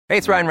Hey,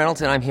 it's Ryan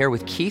Reynolds, and I'm here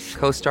with Keith,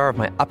 co-star of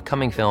my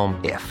upcoming film,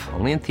 If,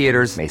 only in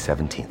theaters May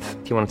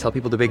 17th. Do you want to tell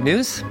people the big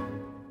news?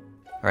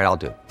 All right, I'll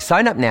do it.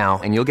 Sign up now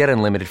and you'll get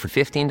unlimited for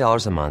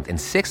 $15 a month and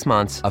 6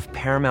 months of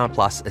Paramount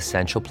Plus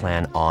Essential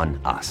Plan on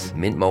us.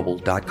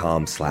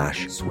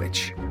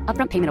 MintMobile.com/switch.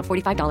 Upfront payment of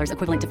 $45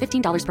 equivalent to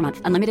 $15 per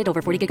month. Unlimited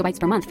over 40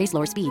 gigabytes per month. Face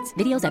lower speeds.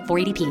 Videos at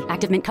 480p.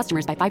 Active Mint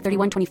customers by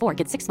 531.24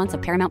 get 6 months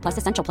of Paramount Plus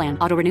Essential Plan.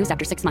 Auto renews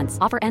after 6 months.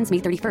 Offer ends May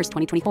 31st,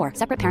 2024.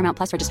 Separate Paramount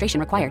Plus registration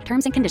required.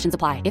 Terms and conditions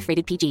apply if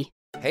rated PG.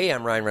 Hey,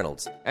 I'm Ryan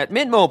Reynolds. At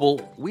Mint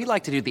Mobile, we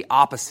like to do the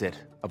opposite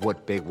of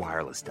what Big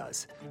Wireless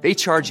does. They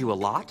charge you a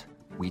lot.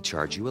 We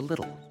charge you a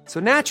little. So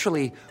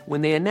naturally,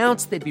 when they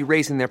announced they'd be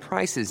raising their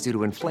prices due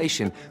to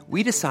inflation,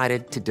 we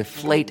decided to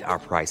deflate our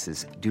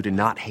prices due to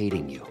not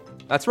hating you.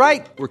 That's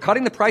right. We're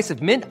cutting the price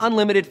of Mint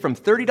Unlimited from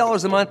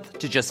 $30 a month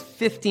to just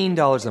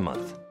 $15 a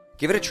month.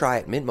 Give it a try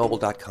at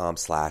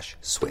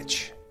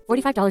mintmobile.com/switch.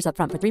 $45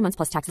 upfront for 3 months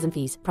plus taxes and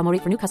fees. Promo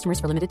rate for new customers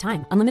for limited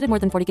time. Unlimited more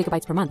than 40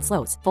 gigabytes per month.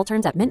 Slows full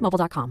terms at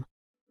mintmobile.com.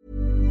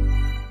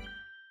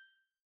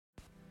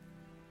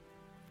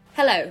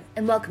 Hello,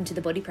 and welcome to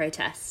The Body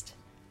Protest.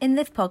 In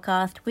this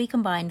podcast, we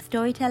combine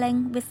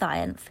storytelling with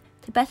science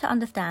to better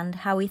understand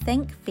how we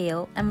think,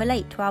 feel, and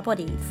relate to our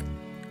bodies.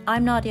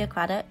 I'm Nadia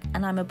Craddock,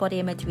 and I'm a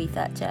body image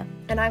researcher.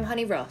 And I'm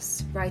Honey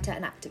Ross, writer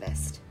and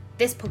activist.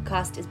 This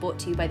podcast is brought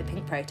to you by The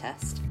Pink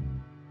Protest.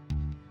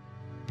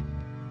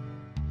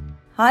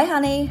 Hi,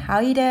 Honey. How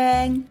are you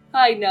doing?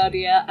 Hi,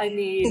 Nadia. I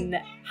mean,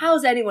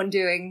 how's anyone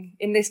doing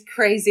in these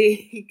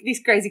crazy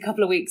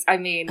couple of weeks? I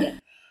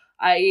mean,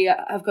 I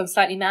have gone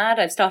slightly mad.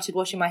 I've started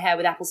washing my hair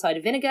with apple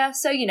cider vinegar.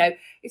 So, you know,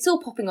 it's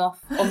all popping off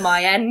on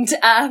my end. Wait.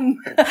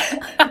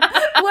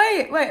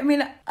 I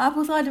mean,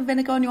 apple cider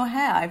vinegar on your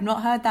hair? I've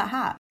not heard that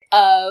hack.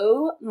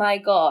 Oh my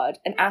God.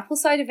 An apple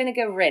cider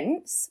vinegar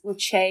rinse will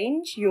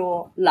change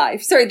your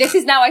life. Sorry, this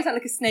is now I sound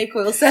like a snake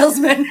oil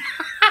salesman.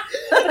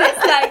 But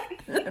it's like,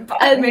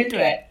 I'm into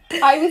it.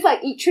 I was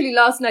like literally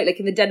last night, like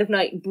in the dead of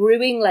night,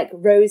 brewing like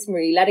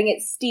rosemary, letting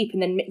it steep,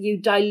 and then you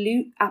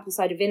dilute apple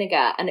cider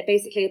vinegar, and it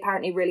basically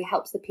apparently really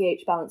helps the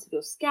pH balance of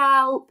your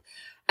scalp.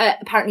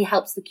 Apparently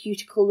helps the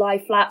cuticle lie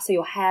flat so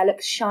your hair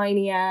looks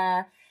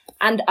shinier.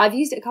 And I've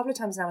used it a couple of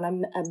times now, and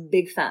I'm a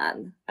big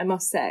fan, I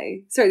must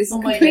say. Sorry, this is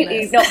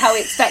completely not how we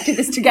expected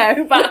this to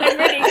go, but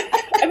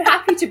I'm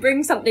happy to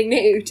bring something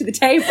new to the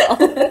table.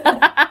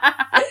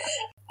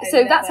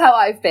 So that's how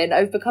I've been.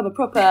 I've become a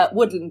proper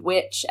woodland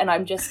witch, and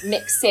I'm just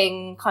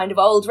mixing kind of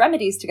old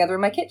remedies together in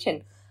my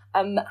kitchen.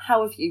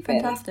 How have you been?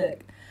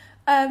 Fantastic.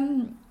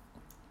 I'm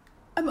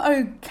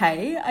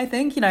okay, I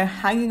think,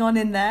 hanging on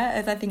in there,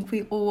 as I think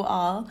we all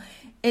are.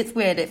 It's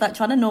weird. It's like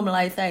trying to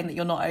normalise saying that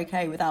you're not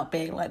okay without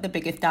being like the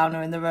biggest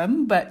downer in the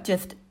room. But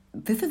just,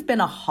 this has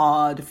been a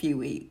hard few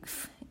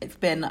weeks. It's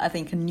been, I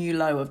think, a new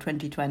low of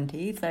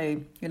 2020.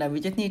 So, we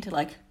just need to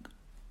like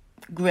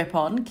grip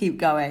on, keep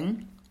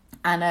going.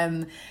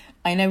 And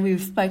I know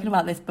we've spoken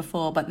about this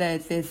before, but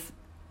there's this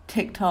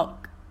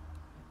TikTok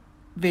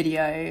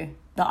video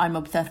that I'm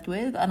obsessed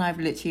with, and I've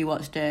literally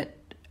watched it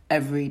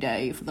every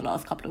day for the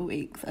last couple of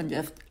weeks and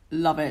just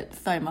love it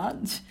so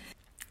much.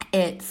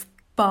 It's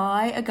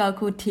by a girl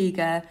called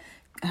Tiga.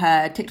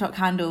 Her TikTok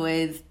handle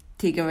is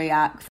Tiga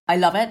Reacts. I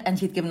love it, and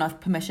she's given us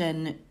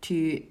permission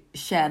to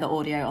share the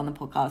audio on the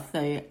podcast.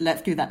 So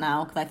let's do that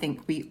now, because I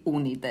think we all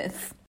need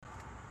this.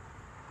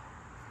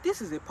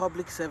 This is a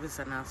public service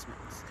announcement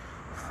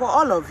for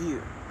all of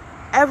you,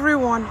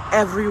 everyone,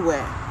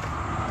 everywhere.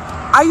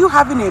 Are you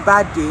having a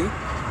bad day?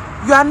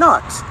 You are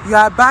not. You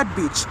are a bad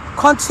bitch.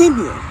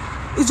 Continue.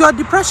 Is your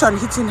depression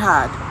hitting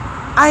hard?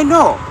 I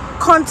know.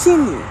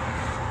 Continue.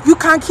 You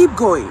can keep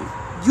going.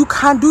 You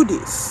can do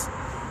this.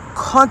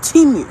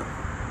 Continue.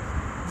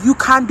 You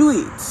can do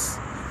it.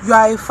 You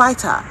are a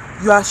fighter.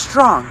 You are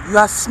strong. You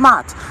are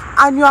smart.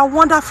 And you are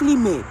wonderfully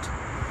made.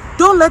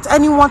 Don't let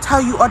anyone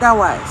tell you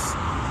otherwise.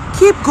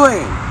 Keep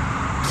going.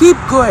 Keep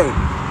going.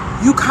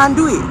 You can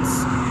do it.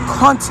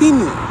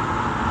 Continue.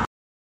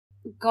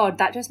 God,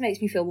 that just makes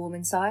me feel warm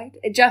inside.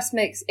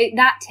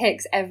 That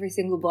ticks every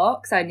single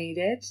box I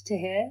needed to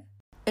hear.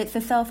 It's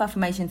the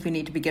self-affirmations we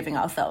need to be giving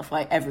ourselves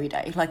like every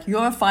day. Like,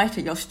 you're a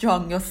fighter, you're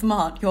strong, you're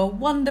smart, you're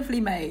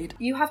wonderfully made.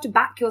 You have to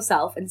back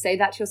yourself and say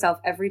that to yourself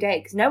every day,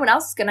 because no one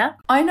else is gonna.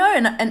 I know,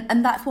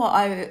 and that's what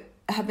I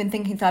have been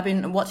thinking. So I've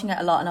been watching it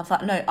a lot, and I was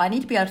like, no, I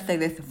need to be able to say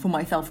this for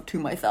myself, to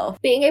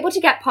myself. Being able to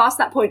get past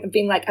that point of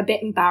being like a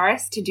bit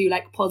embarrassed to do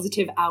like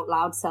positive out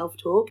loud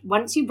self-talk.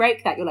 Once you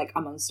break that, you're like,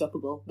 I'm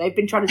unstoppable. They've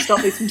been trying to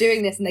stop me from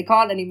doing this and they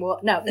can't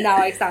anymore. No, now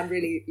I sound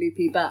really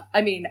loopy, but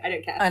I mean, I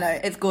don't care. I know,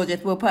 it's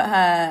gorgeous. We'll put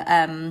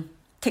her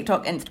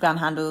TikTok, Instagram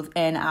handles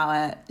in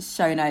our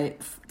show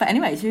notes. But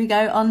anyway, should we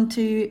go on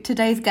to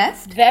today's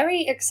guest?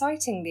 Very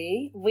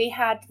excitingly, we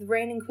had the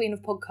reigning queen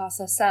of podcasts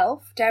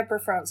herself, Deborah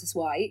Frances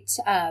White,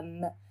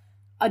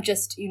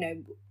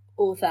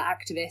 author,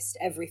 activist,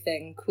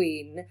 everything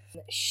queen.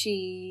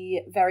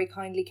 She very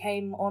kindly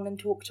came on and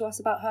talked to us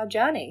about her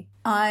journey.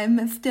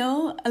 I'm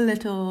still a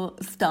little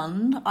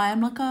stunned. I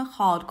am like a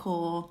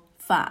hardcore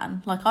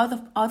fan. Like I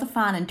was a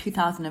fan in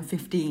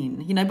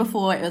 2015, you know,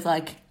 before it was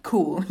like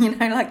cool, you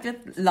know, like just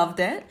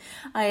loved it.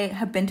 I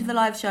have been to the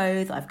live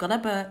shows, I've got a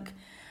book.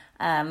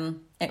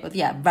 It was,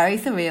 very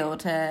surreal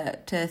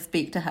to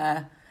speak to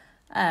her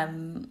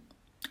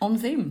on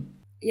Zoom.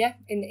 Yeah,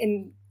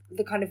 in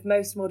the kind of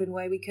most modern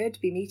way we could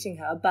be meeting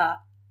her,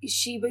 but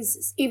she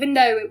was, even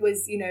though it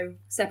was, you know,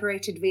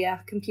 separated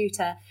via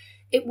computer,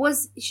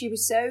 she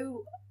was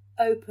so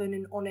open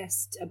and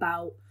honest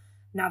about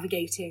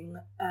navigating,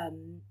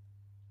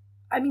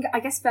 I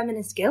guess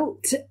feminist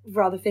guilt,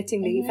 rather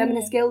fittingly,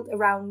 feminist guilt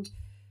around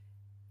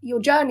your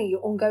journey,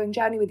 your ongoing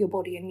journey with your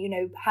body, and, you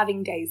know,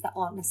 having days that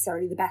aren't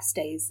necessarily the best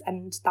days,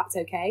 and that's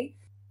okay.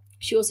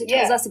 She also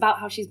tells us about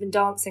how she's been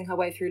dancing her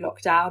way through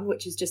lockdown,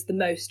 which is just the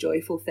most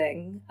joyful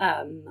thing,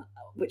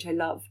 which I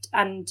loved,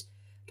 and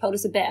told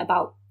us a bit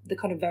about the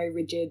kind of very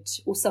rigid,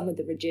 or some of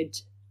the rigid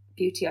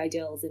beauty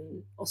ideals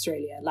in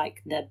Australia,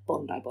 like the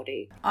Bondi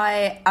body.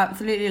 I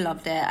absolutely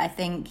loved it. I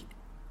think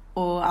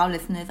all our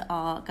listeners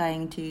are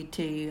going to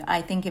too.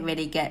 I think it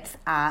really gets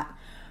at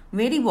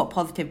really what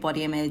positive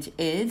body image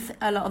is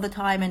a lot of the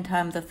time, in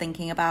terms of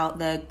thinking about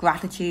the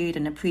gratitude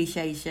and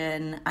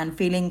appreciation and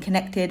feeling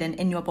connected and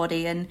in your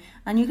body, and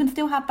you can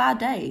still have bad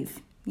days,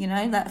 you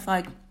know,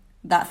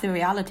 that's the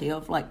reality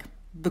of, like,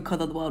 because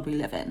of the world we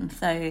live in.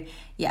 So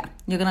yeah,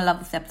 you're gonna love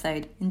this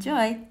episode.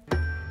 Enjoy.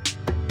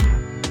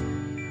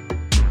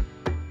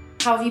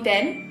 How have you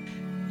been?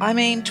 I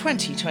mean,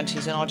 2020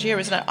 is an odd year,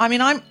 isn't it? I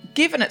mean,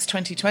 given it's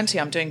 2020,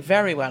 I'm doing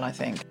very well, I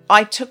think.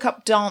 I took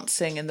up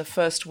dancing in the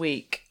first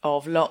week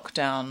of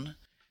lockdown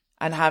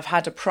and have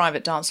had a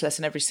private dance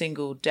lesson every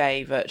single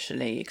day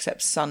virtually,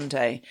 except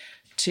Sunday,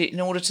 in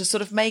order to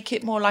sort of make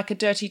it more like a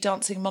Dirty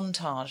Dancing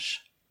montage,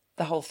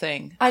 the whole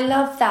thing. I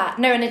love that.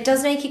 No, and it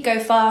does make it go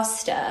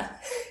faster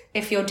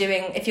if you're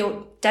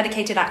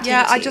dedicated activities.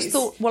 Yeah, I just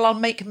thought, well, I'll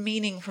make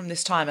meaning from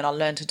this time and I'll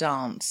learn to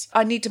dance.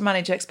 I need to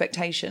manage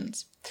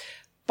expectations.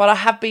 But I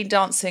have been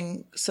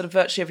dancing sort of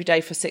virtually every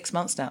day for 6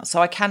 months now.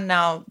 So I can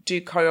now do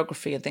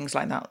choreography and things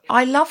like that.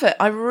 I love it.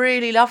 I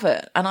really love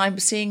it. And I'm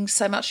seeing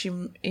so much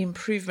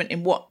improvement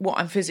in what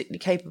I'm physically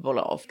capable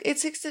of.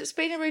 It's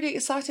been a really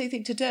exciting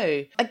thing to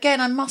do.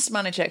 Again, I must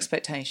manage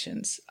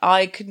expectations.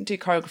 I couldn't do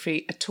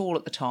choreography at all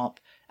at the top.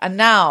 And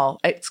now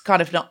it's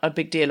kind of not a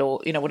big deal,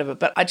 or, you know, whatever.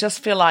 But I just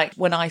feel like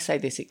when I say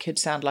this, it could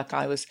sound like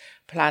I was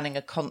planning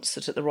a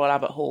concert at the Royal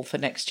Albert Hall for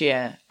next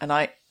year. And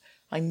I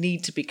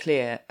need to be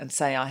clear and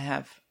say I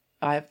have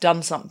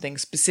done something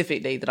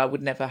specifically that I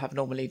would never have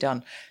normally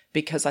done,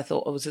 because I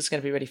thought, was this going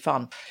to be really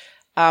fun?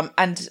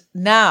 And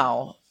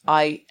now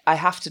I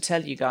have to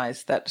tell you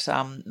guys that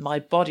my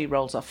body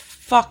rolls are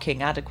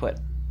fucking adequate.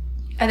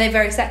 Are they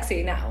very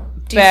sexy now?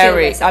 Do you feel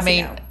very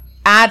sexy now?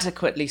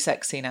 Adequately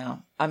sexy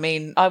now. I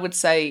mean, I would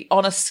say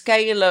on a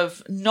scale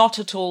of not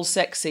at all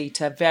sexy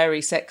to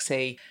very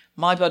sexy,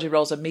 my body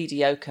rolls are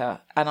mediocre,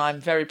 and I'm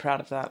very proud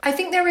of that. I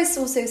think there is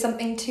also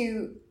something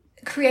to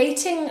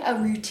creating a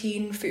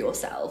routine for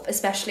yourself,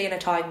 especially in a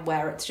time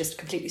where it's just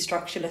completely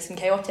structureless and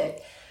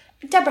chaotic.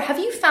 Deborah, have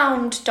you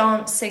found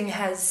dancing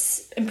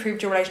has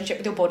improved your relationship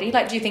with your body?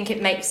 Like, do you think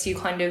it makes you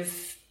kind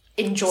of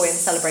enjoy and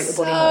celebrate your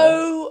body more?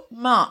 So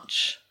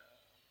much.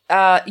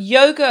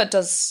 Yoga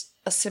does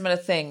a similar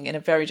thing in a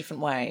very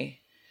different way.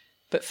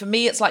 But for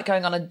me, it's like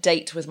going on a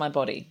date with my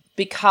body,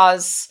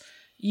 because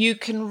you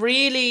can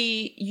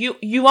really,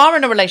 you are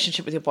in a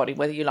relationship with your body,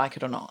 whether you like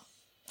it or not.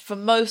 For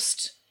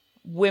most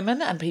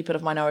women and people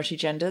of minority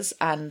genders,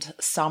 and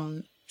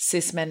some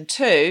cis men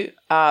too,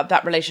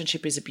 that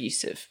relationship is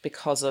abusive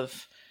because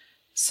of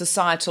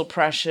societal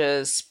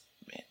pressures,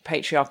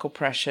 patriarchal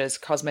pressures,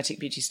 cosmetic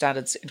beauty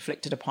standards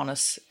inflicted upon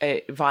us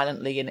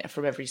violently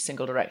from every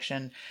single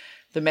direction,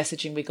 the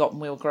messaging we got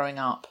when we were growing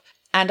up.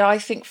 And I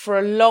think for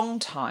a long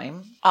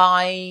time,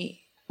 I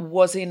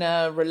was in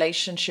a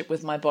relationship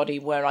with my body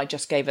where I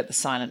just gave it the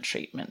silent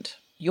treatment.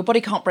 Your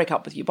body can't break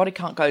up with you. Your body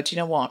can't go, do you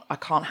know what? I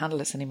can't handle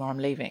this anymore. I'm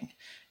leaving.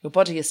 Your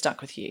body is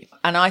stuck with you.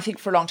 And I think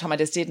for a long time, I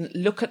just didn't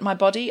look at my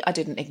body. I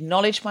didn't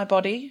acknowledge my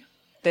body.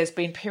 There's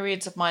been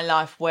periods of my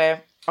life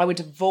where I would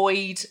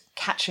avoid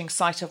catching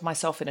sight of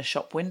myself in a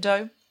shop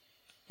window.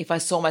 If I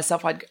saw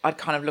myself, I'd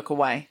kind of look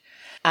away.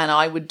 And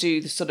I would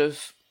do the sort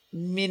of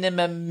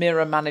minimum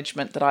mirror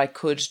management that I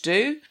could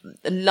do.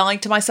 Lie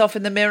to myself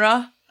in the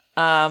mirror.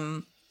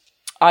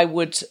 I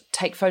would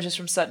take photos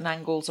from certain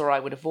angles, or I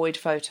would avoid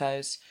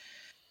photos.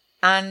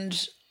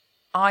 And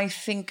I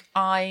think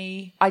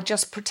I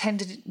just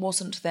pretended it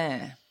wasn't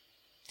there,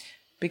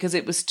 because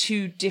it was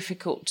too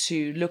difficult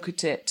to look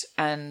at it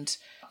and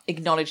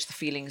acknowledge the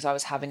feelings I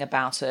was having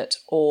about it.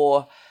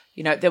 Or,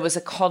 you know, there was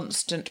a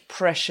constant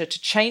pressure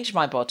to change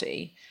my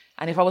body.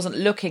 And if I wasn't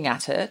looking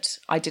at it,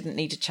 I didn't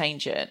need to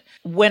change it.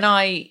 When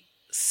I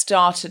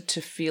started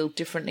to feel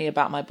differently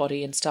about my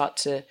body and start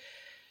to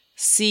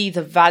see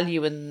the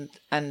value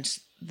and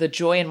the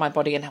joy in my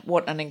body, and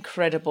what an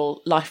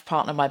incredible life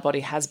partner my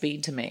body has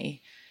been to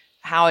me,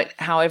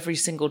 how every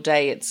single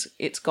day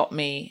it's got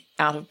me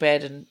out of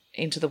bed and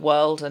into the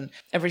world, and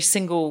every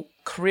single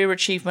career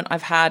achievement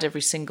I've had,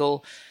 every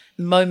single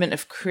moment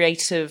of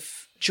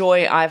creative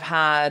joy I've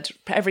had,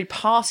 every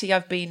party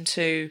I've been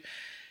to,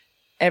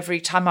 every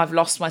time I've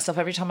lost myself,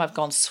 every time I've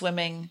gone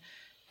swimming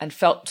and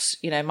felt,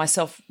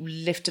 myself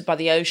lifted by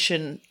the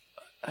ocean,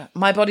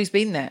 my body's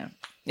been there.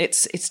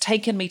 It's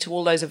taken me to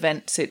all those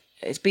events.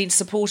 It's been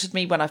supported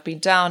me when I've been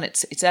down.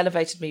 It's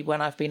elevated me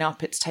when I've been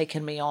up. It's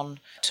taken me on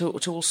to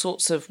all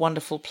sorts of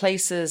wonderful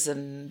places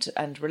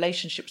and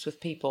relationships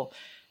with people.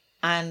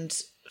 And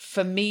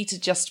for me to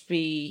just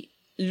be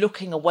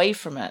looking away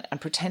from it and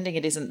pretending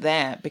it isn't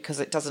there because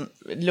it doesn't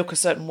look a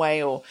certain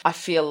way, or I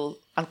feel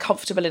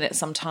uncomfortable in it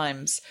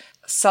sometimes,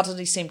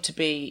 gradually seemed to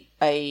be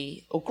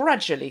a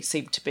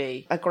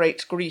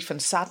great grief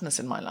and sadness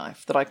in my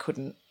life, that I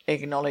couldn't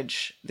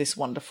acknowledge this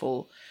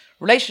wonderful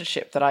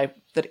relationship that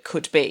it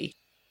could be.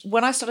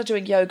 When I started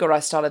doing yoga, I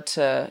started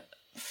to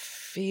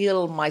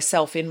feel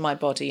myself in my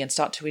body and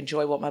start to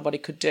enjoy what my body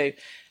could do.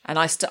 And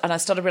I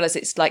started to realize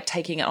it's like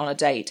taking it on a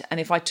date. And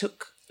if I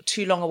took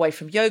too long away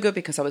from yoga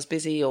because I was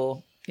busy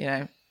or,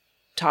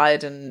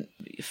 tired and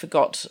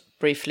forgot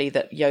briefly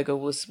that yoga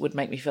would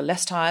make me feel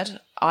less tired,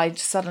 I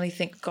suddenly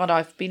think, God,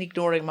 I've been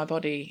ignoring my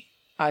body.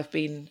 I've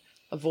been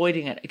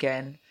avoiding it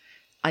again.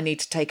 I need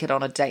to take it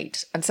on a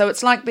date. And so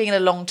it's like being in a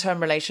long-term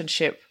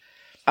relationship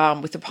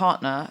with a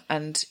partner.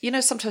 And,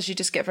 sometimes you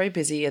just get very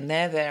busy and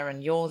they're there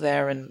and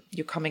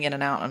you're coming in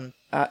and out. And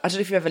I don't know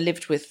if you've ever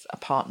lived with a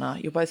partner.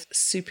 You're both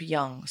super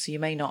young, so you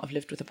may not have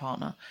lived with a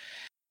partner.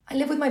 I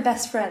live with my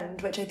best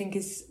friend, which I think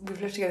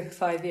we've lived together for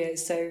 5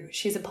 years. So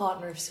she's a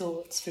partner of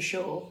sorts, for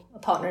sure. A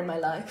partner in my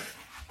life.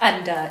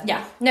 And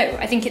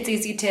I think it's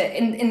easy to,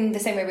 in the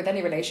same way with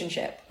any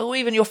relationship. Or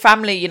even your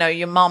family,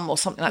 your mum or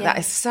something like that.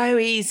 It's so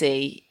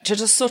easy to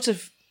just sort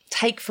of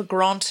take for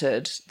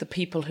granted the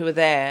people who are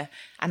there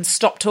and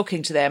stop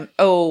talking to them.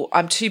 Oh,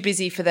 I'm too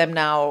busy for them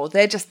now. Or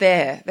they're just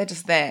there. They're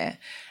just there.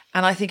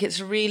 And I think it's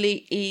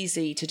really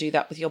easy to do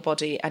that with your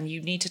body, and you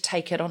need to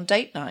take it on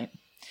date night.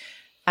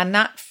 And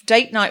that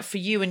date night for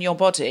you and your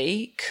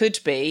body could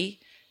be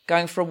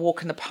going for a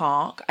walk in the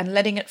park and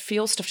letting it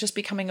feel stuff, just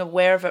becoming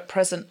aware of it,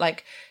 present.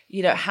 Like,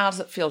 how does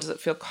it feel? Does it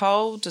feel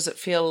cold? Does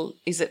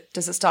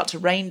it start to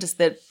rain?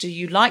 Do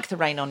you like the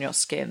rain on your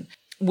skin?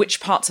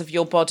 Which parts of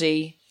your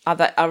body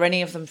are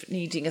any of them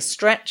needing a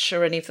stretch,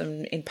 or any of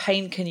them in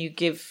pain? Can you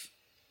give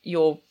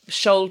your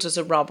shoulders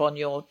a rub on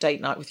your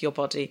date night with your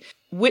body?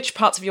 Which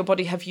parts of your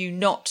body have you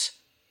not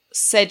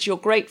said you're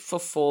grateful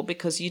for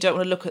because you don't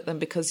want to look at them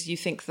because you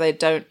think they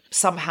don't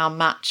somehow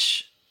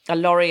match a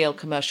L'Oreal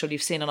commercial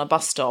you've seen on a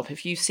bus stop?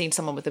 If you've seen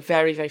someone with a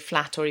very, very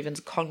flat or even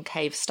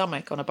concave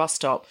stomach on a bus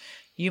stop,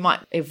 you might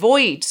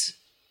avoid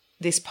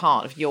this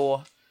part of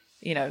your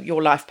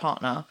life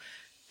partner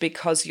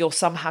because you're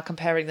somehow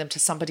comparing them to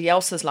somebody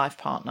else's life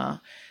partner.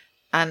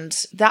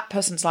 And that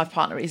person's life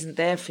partner isn't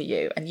there for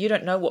you. And you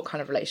don't know what kind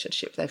of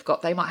relationship they've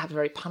got. They might have a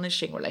very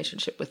punishing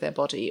relationship with their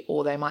body,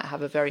 or they might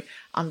have a very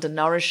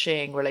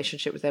undernourishing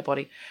relationship with their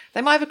body.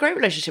 They might have a great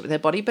relationship with their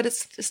body, but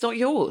it's not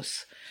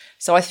yours.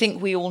 So I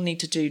think we all need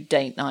to do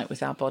date night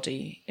with our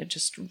body.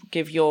 Just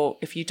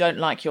if you don't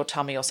like your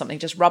tummy or something,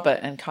 just rub it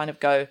and kind of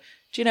go,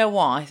 do you know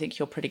what? I think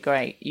you're pretty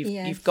great.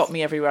 You've got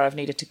me everywhere I've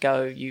needed to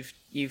go. You've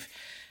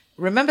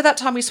remember that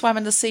time we swam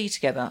in the sea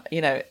together,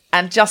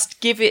 and just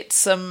give it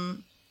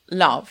some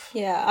love.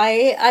 Yeah,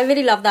 I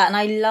really love that. And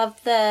I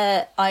love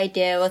the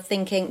idea of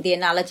thinking the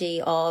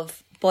analogy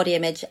of body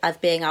image as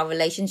being our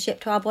relationship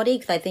to our body,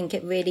 because I think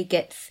it really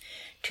gets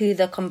to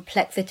the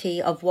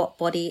complexity of what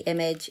body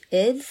image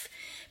is.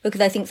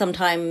 Because I think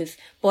sometimes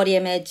body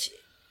image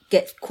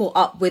gets caught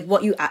up with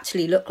what you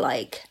actually look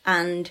like.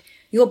 And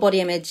your body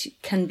image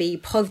can be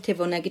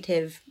positive or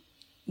negative,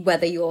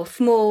 whether you're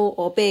small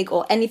or big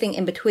or anything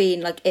in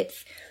between. Like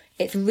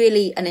it's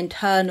really an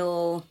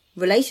internal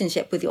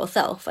relationship with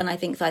yourself. And I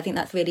think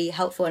that's really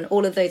helpful. And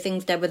all of those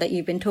things, Deborah, that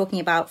you've been talking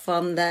about,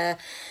 from the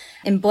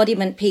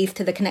embodiment piece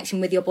to the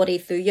connection with your body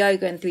through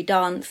yoga and through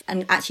dance,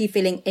 and actually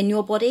feeling in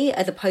your body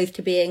as opposed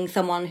to being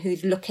someone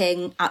who's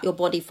looking at your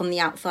body from the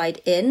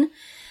outside in.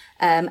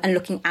 And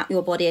looking at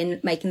your body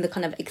and making the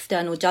kind of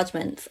external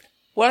judgments.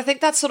 Well, I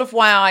think that's sort of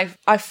why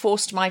I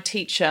forced my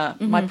teacher,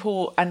 my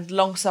poor and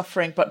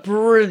long-suffering but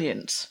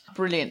brilliant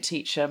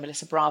teacher,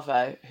 Melissa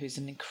Bravo, who's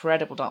an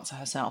incredible dancer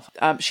herself.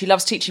 She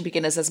loves teaching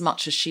beginners as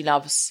much as she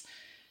loves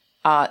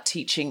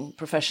teaching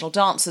professional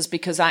dancers,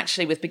 because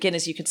actually with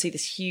beginners you can see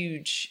this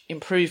huge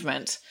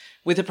improvement.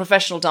 With a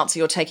professional dancer,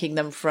 you're taking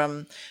them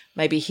from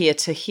maybe here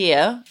to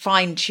here,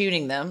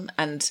 fine-tuning them,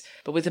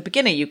 but with a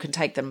beginner you can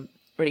take them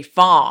really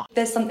far.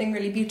 There's something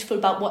really beautiful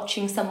about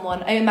watching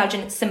someone. I imagine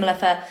it's similar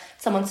for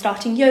someone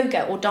starting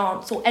yoga or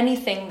dance or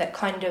anything that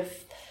kind of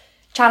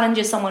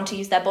challenges someone to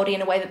use their body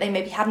in a way that they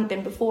maybe hadn't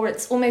been before.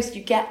 It's almost,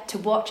 you get to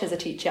watch as a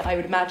teacher, I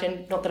would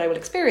imagine, not that I will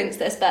experience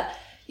this, but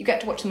you get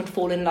to watch someone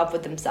fall in love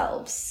with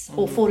themselves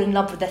or fall in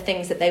love with the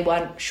things that they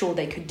weren't sure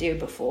they could do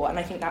before. And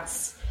I think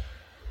that's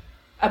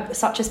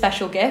such a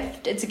special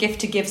gift. It's a gift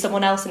to give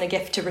someone else and a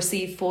gift to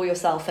receive for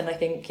yourself. And I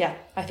think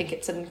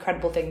it's an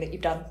incredible thing that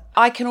you've done.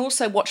 I can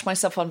also watch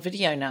myself on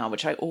video now,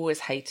 which I always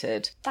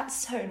hated. That's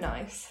so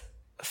nice.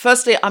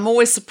 Firstly, I'm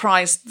always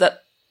surprised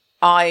that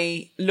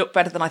I look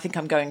better than I think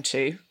I'm going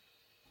to.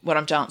 when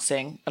I'm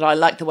dancing. And I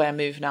like the way I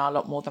move now a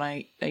lot more than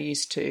I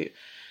used to,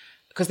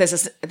 because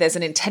there's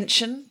an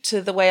intention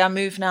to the way I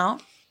move now,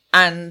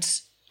 and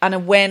an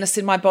awareness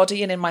in my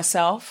body and in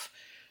myself.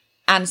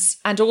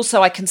 And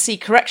also I can see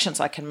corrections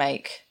I can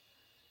make.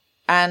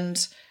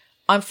 And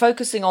I'm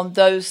focusing on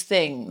those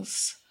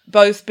things,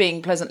 both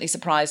being pleasantly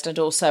surprised and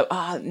also,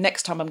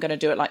 next time I'm going to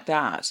do it like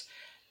that.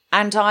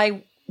 And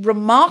I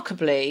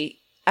remarkably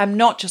am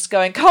not just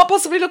going, can't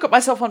possibly look at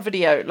myself on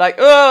video. Like,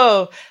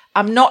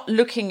 I'm not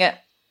looking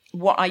at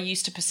what I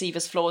used to perceive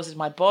as flaws in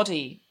my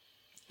body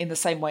in the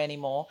same way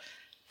anymore,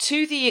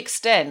 to the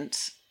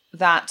extent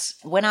that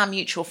when our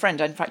mutual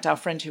friend, in fact, our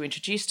friend who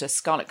introduced us,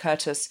 Scarlett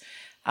Curtis,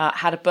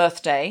 had a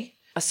birthday,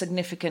 a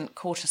significant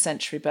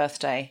quarter-century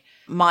birthday,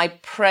 my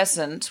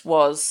present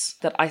was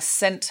that I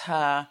sent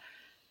her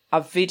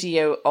a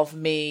video of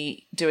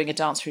me doing a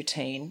dance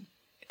routine,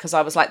 because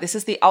I was like, this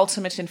is the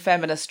ultimate in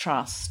feminist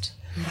trust.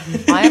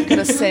 I am going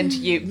to send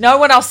you. No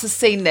one else has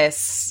seen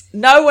this.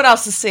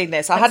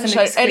 I hadn't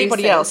shown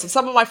anybody else. And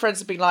some of my friends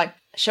have been like,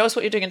 show us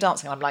what you're doing in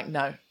dancing. And I'm like,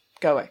 no,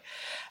 go away.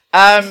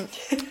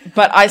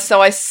 But I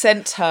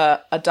sent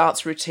her a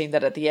dance routine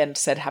that at the end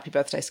said "Happy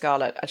Birthday,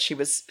 Scarlett," and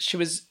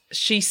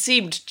she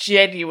seemed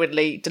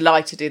genuinely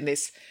delighted in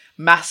this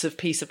massive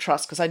piece of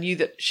trust, because I knew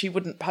that she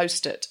wouldn't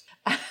post it.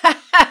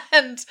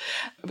 And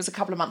it was a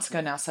couple of months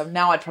ago now, so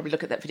now I'd probably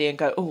look at that video and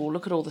go, oh,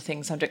 look at all the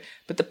things I'm doing.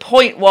 But the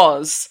point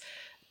was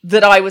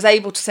that I was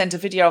able to send a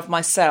video of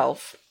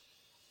myself,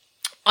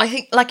 I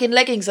think, like in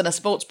leggings and a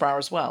sports bra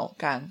as well,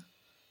 gang.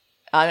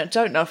 I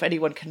don't know if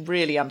anyone can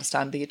really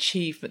understand the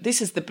achievement.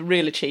 This is the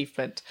real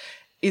achievement,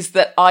 is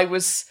that I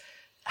was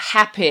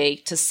happy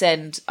to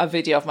send a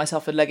video of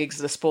myself in leggings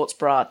and a sports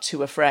bra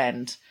to a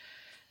friend,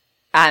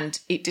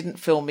 and it didn't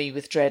fill me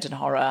with dread and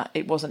horror.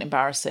 It wasn't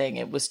embarrassing.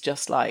 It was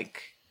just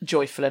like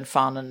joyful and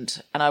fun,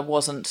 and I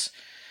wasn't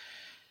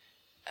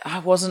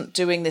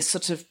doing this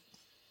sort of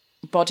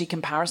body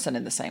comparison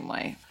in the same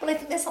way. Well, I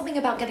think there's something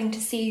about getting to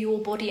see your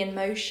body in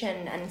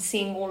motion and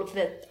seeing all of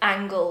the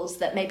angles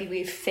that maybe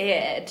we've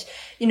feared.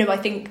 You know, I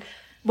think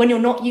when you're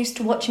not used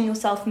to watching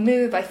yourself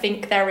move, I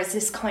think there is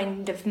this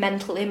kind of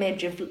mental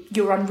image of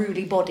your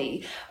unruly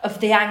body,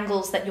 of the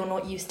angles that you're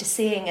not used to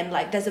seeing, and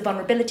like there's a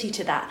vulnerability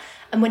to that.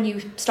 And when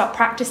you start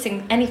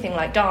practicing anything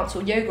like dance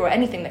or yoga or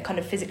anything that kind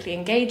of physically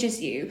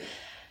engages you,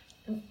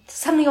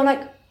 suddenly you're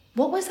like,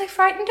 what was I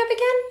frightened of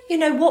again? You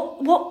know,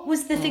 what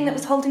was the thing that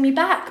was holding me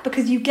back?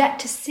 Because you get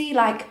to see,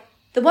 like,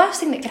 the worst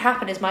thing that could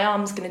happen is my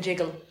arm's going to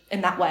jiggle in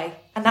that way.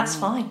 And that's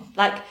fine.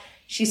 Like,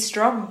 she's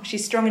strong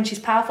and she's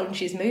powerful and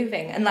she's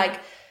moving. And,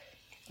 like,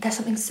 there's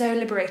something so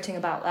liberating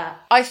about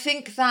that. I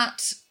think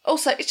that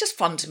also it's just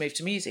fun to move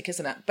to music,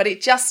 isn't it? But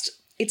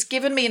it's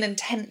given me an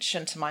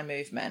intention to my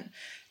movement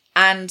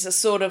and a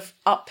sort of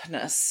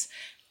upness.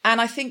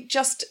 And I think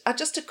just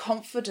a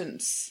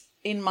confidence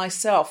in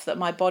myself that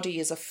my body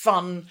is a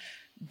fun,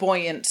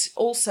 buoyant.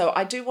 Also,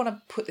 I do want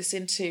to put this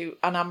into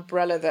an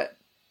umbrella that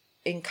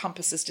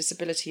encompasses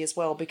disability as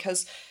well,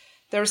 because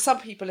there are some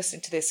people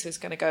listening to this who's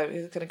going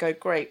to go,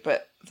 great,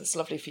 but that's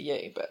lovely for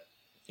you, but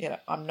you know,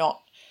 I'm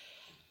not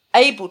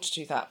able to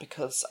do that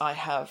because I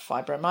have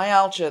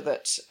fibromyalgia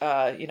that,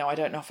 I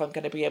don't know if I'm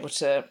going to be able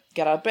to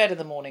get out of bed in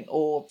the morning,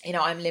 or,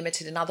 I'm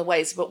limited in other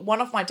ways. But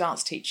one of my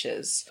dance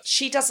teachers,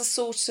 she does a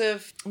sort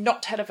of,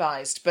 not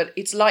televised, but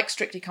it's like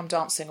Strictly Come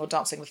Dancing or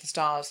Dancing with the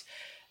Stars,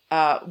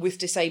 with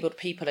disabled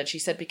people. And she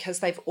said, because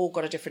they've all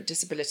got a different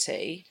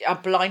disability, a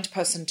blind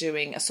person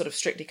doing a sort of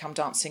Strictly Come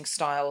Dancing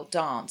style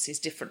dance is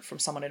different from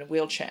someone in a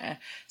wheelchair.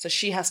 So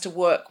she has to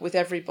work with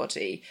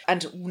everybody,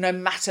 and no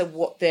matter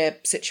what their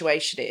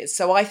situation is.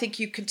 So I think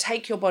you can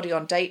take your body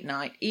on date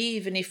night,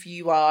 even if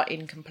you are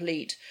in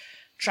complete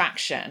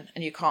traction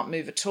and you can't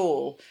move at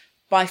all,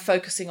 by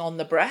focusing on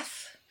the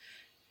breath,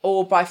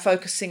 or by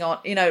focusing on,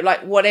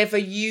 like whatever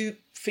you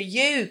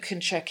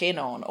can check in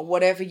on, or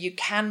whatever you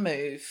can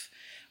move,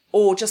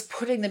 or just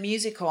putting the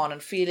music on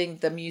and feeling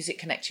the music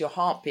connect to your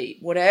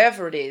heartbeat.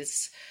 Whatever it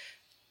is,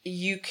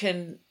 you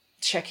can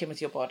check in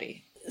with your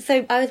body.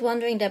 So I was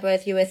wondering, Deborah,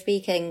 as you were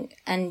speaking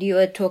and you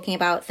were talking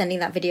about sending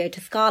that video to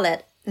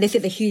Scarlett, this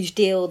is a huge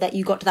deal that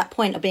you got to that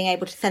point of being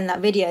able to send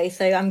that video.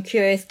 So I'm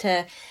curious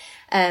to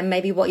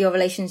maybe what your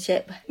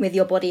relationship with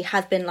your body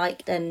has been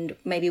like, and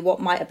maybe what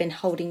might have been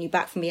holding you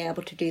back from being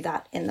able to do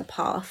that in the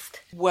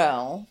past.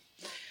 Well,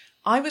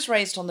 I was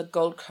raised on the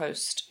Gold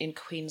Coast in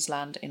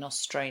Queensland in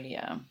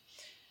Australia.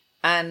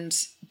 And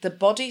the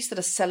bodies that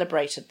are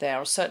celebrated there,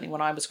 or certainly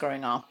when I was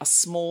growing up, are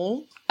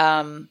small,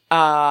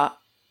 are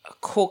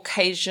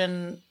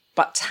Caucasian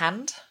but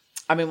tanned.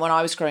 I mean, when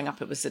I was growing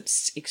up, it was an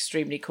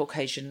extremely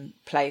Caucasian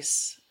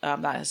place.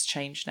 That has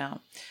changed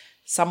now.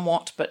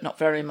 Somewhat, but not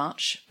very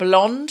much.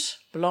 Blonde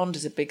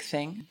is a big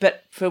thing.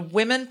 But for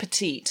women,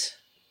 petite.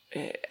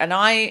 And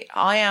I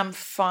am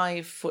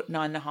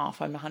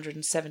 5'9.5". I'm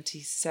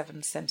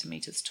 177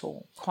 centimetres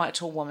tall. Quite a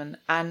tall woman.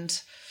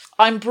 And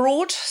I'm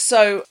broad,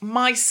 so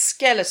my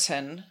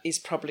skeleton is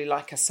probably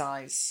like a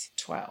size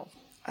 12.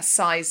 A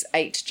size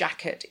 8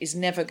 jacket is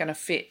never going to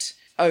fit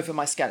over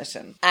my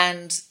skeleton.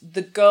 And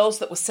the girls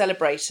that were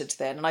celebrated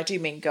then, and I do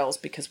mean girls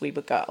because we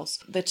were girls,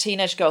 the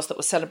teenage girls that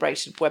were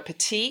celebrated were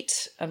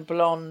petite and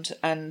blonde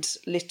and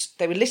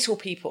they were little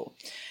people.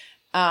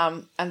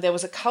 And there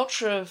was a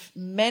culture of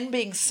men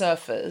being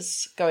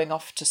surfers, going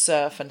off to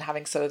surf and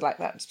having sort of like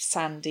that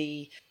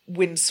sandy,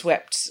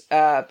 windswept,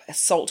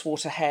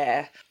 saltwater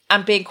hair,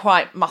 and being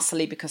quite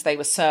muscly because they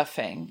were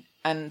surfing.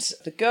 And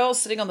the girls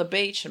sitting on the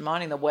beach and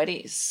minding the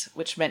wetties,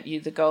 which meant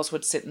the girls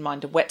would sit and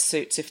mind the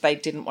wetsuits if they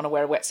didn't want to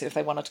wear a wetsuit. If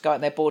they wanted to go out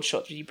in their board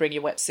shorts, you bring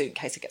your wetsuit in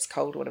case it gets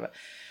cold or whatever.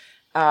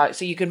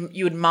 So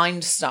you would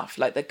mind stuff,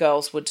 like the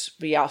girls would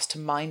be asked to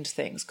mind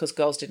things because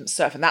girls didn't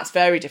surf, and that's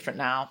very different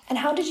now. And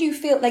how did you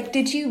feel? Like,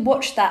 did you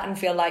watch that and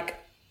feel like,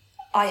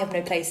 I have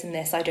no place in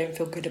this, I don't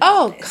feel good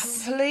about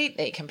this? Oh,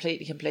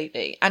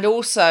 completely. And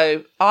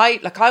also, I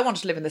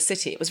wanted to live in the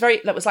city. It was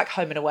like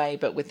Home and Away,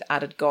 but with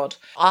added God.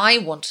 I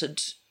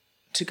wanted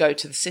to go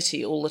to the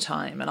city all the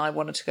time, and I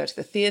wanted to go to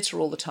the theatre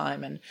all the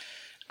time, and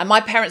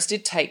my parents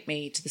did take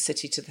me to the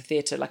city, to the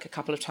theatre, like a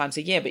couple of times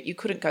a year, but you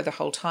couldn't go the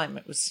whole time.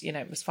 It was,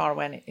 it was far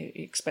away and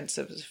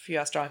expensive. It was a few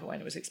hours drive away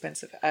and it was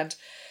expensive. And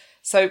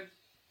so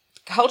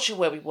culture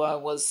where we were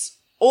was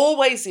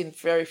always in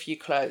very few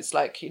clothes.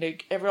 Like,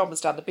 everyone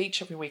was down the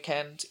beach every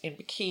weekend in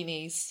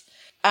bikinis.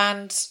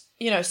 And,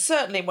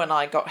 certainly when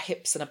I got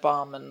hips and a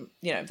bum and,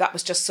 that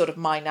was just sort of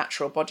my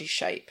natural body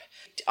shape.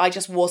 I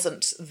just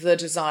wasn't the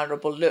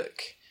desirable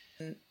look.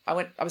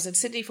 I was in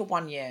Sydney for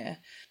 1 year,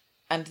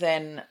 and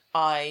then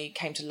I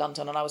came to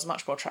London, and I was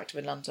much more attractive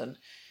in London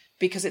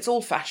because it's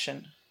all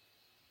fashion.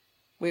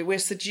 We're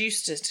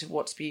seduced to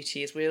what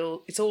beauty is.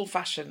 It's all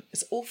fashion.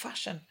 It's all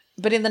fashion.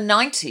 But in the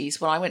 90s,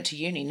 when I went to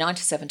uni,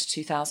 97 to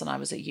 2000, I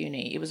was at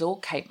uni. It was all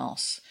Kate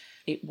Moss.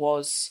 It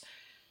was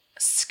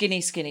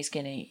skinny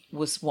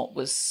was what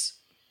was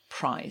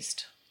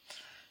prized.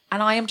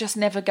 And I am just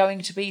never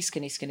going to be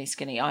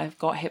skinny. I've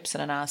got hips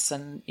and an ass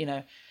and,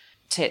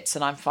 tits,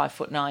 and I'm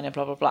 5'9" and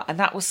blah, blah, blah. And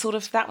that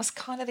was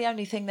kind of the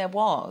only thing there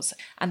was.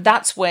 And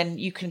that's when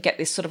you can get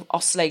this sort of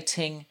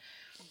oscillating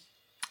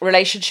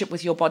relationship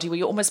with your body where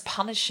you're almost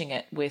punishing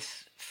it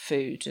with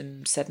food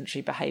and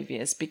sedentary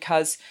behaviours,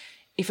 because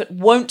if it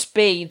won't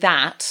be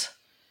that,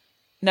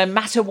 no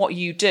matter what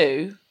you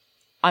do,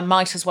 I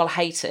might as well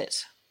hate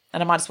it.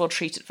 And I might as well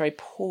treat it very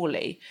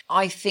poorly.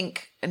 I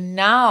think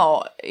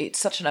now it's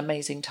such an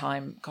amazing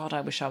time. God,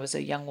 I wish I was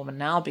a young woman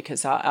now,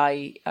 because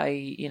I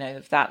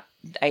of that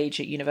age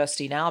at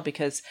university now,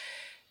 because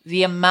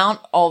the amount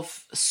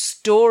of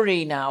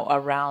story now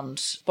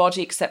around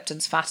body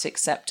acceptance, fat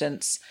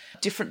acceptance,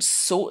 different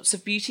sorts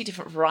of beauty,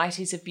 different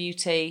varieties of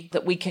beauty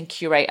that we can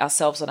curate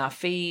ourselves on our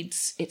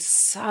feeds. It's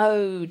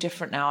so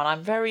different now. And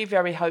I'm very,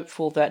 very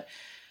hopeful that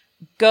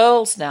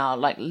girls now,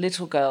 like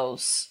little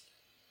girls,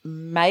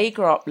 may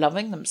grow up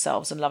loving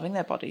themselves and loving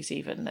their bodies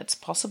even. It's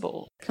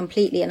possible.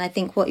 Completely. And I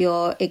think what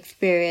your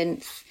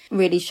experience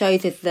really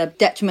shows is the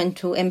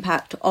detrimental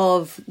impact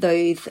of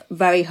those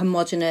very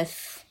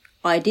homogenous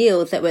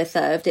ideals that were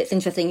served. It's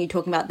interesting you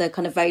talking about the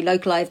kind of very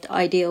localized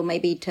ideal,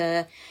 maybe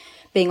to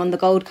being on the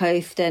Gold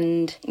Coast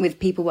and with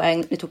people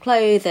wearing little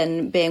clothes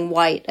and being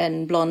white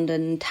and blonde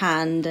and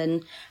tanned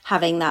and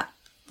having that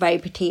very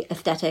petite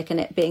aesthetic, and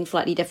it being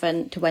slightly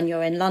different to when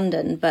you're in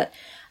London. But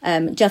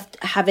just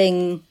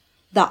having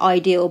that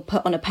ideal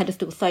put on a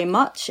pedestal so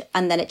much,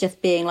 and then it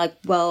just being like,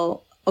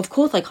 well, of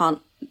course I can't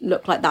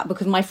look like that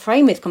because my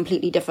frame is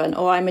completely different,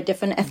 or I'm a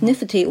different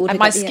ethnicity altogether. And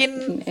my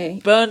skin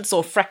burns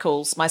or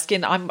freckles. My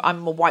skin, I'm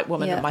a white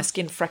woman, and my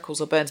skin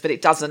freckles or burns, but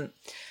it doesn't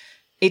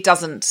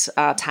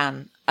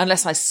tan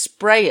unless I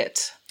spray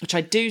it, which I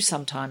do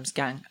sometimes,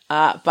 gang.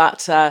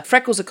 But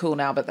freckles are cool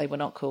now, but they were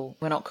not cool.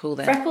 We're not cool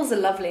then. Freckles are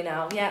lovely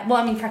now, yeah.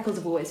 Well, I mean, freckles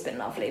have always been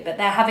lovely, but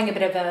they're having a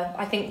bit of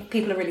I think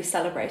people are really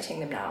celebrating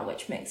them now,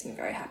 which makes me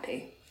very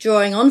happy.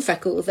 Drawing on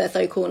freckles, they're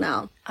so cool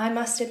now. I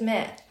must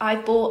admit, I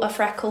bought a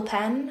freckle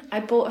pen.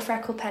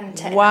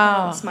 to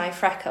enhance my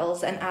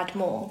freckles and add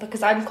more,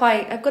 because I've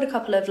got a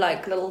couple of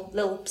like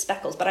little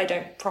speckles, but I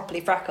don't properly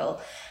freckle.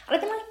 And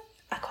I've been like,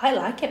 I quite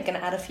like it. I'm going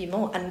to add a few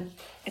more, and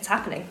it's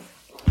happening.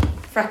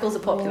 Freckles are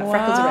popular. Wow.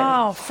 Freckles are in.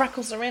 Wow,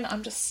 freckles are in.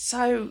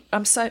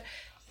 I'm so.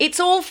 It's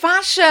all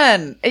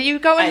fashion. You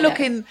go and look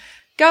in.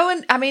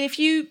 I mean, if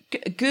you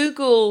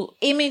Google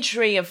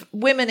imagery of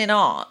women in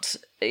art,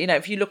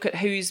 if you look at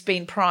who's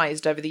been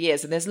prized over the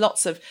years, and there's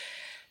lots of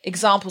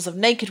examples of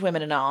naked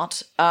women in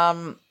art,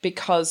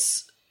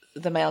 because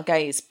the male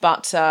gaze.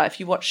 But if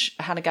you watch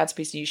Hannah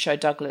Gadsby's new show,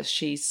 Douglas,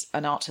 she's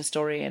an art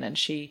historian, and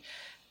she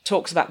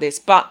talks about this.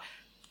 But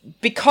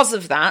because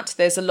of that,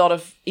 there's a lot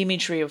of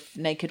imagery of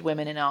naked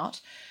women in art.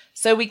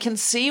 So we can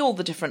see all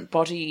the different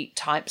body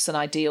types and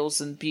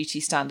ideals and beauty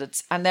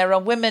standards. And there are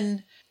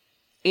women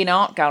in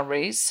art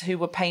galleries who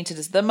were painted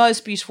as the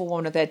most beautiful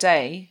woman of their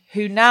day,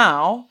 who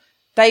now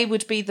they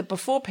would be the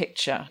before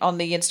picture on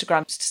the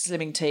Instagram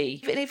slimming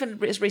tea.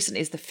 Even as recent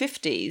as the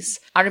 50s,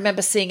 I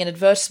remember seeing an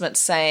advertisement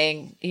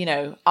saying,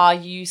 are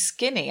you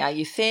skinny? Are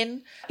you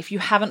thin? If you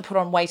haven't put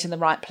on weight in the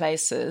right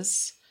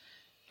places,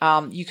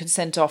 you can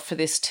send off for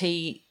this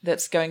tea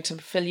that's going to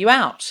fill you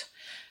out.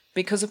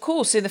 Because, of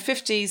course, in the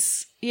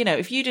 50s, you know,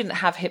 if you didn't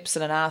have hips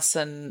and an ass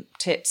and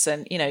tits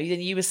and, you know,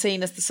 you were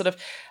seen as the sort of...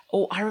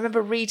 Oh, I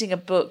remember reading a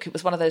book. It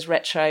was one of those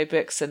retro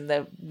books, and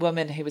the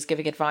woman who was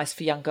giving advice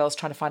for young girls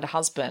trying to find a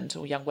husband,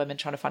 or young women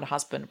trying to find a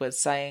husband, was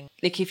saying,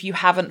 like, if you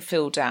haven't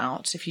filled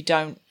out, if you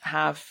don't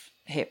have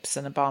hips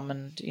and a bum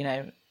and, you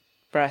know,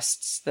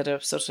 breasts that are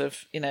sort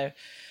of, you know,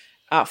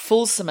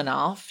 fulsome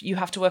enough, you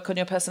have to work on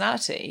your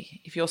personality.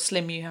 If you're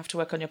slim, you have to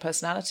work on your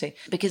personality,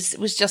 because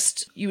it was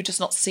just, you were just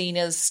not seen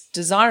as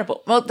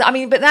desirable. Well, I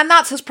mean, but then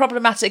that's as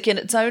problematic in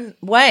its own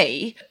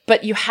way.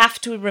 But you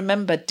have to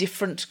remember,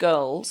 different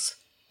girls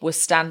were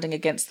standing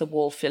against the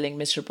wall feeling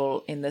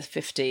miserable in the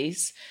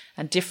 50s,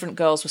 and different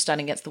girls were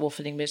standing against the wall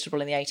feeling miserable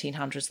in the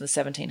 1800s and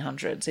the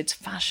 1700s. It's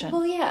fashion.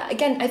 Well, yeah,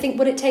 again, I think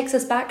what it takes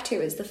us back to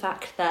is the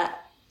fact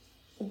that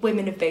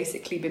women have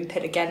basically been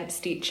pit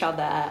against each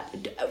other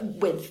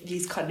with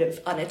these kind of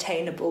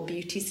unattainable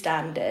beauty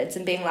standards,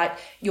 and being like,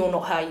 you're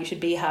not her, you should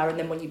be her. And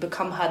then when you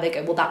become her, they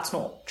go, well, that's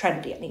not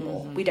trendy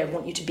anymore. We don't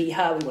want you to be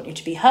her, we want you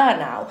to be her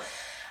now.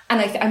 And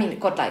I mean,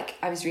 God, like,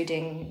 I've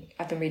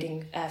been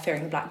reading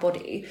Fearing the Black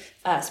Body,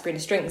 Sabrina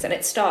Strings, and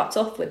it starts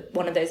off with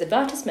one of those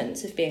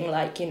advertisements of being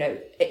like, you know,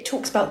 it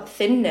talks about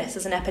thinness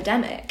as an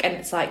epidemic, and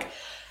it's like,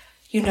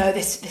 you know,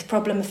 this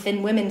problem of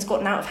thin women's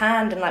gotten out of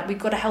hand, and like, we've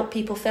got to help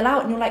people fill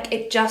out. And you're like,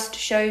 it just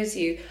shows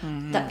you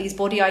that these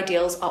body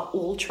ideals are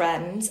all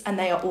trends, and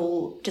they are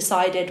all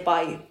decided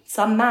by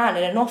some man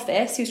in an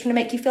office who's trying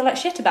to make you feel like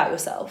shit about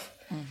yourself.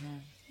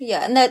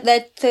 Yeah, and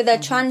they're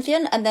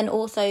transient, and then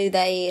also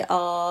they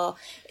are.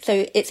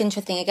 So it's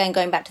interesting, again,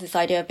 going back to this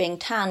idea of being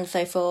tan.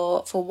 So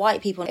for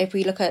white people, if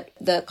we look at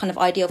the kind of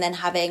ideal, then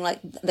having like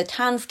the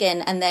tan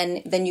skin, and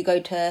then you go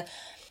to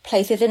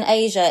places in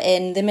Asia,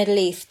 in the Middle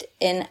East,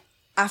 in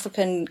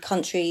African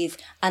countries,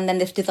 and then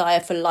this desire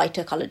for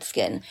lighter coloured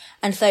skin.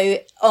 And so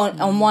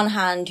on one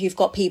hand, you've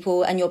got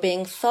people, and you're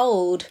being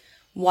sold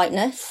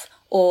whiteness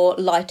or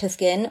lighter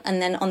skin,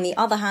 and then on the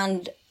other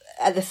hand,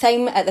 at the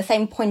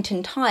same point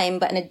in time,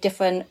 but in a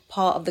different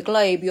part of the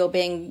globe, you're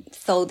being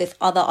sold this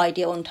other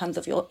ideal in terms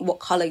of what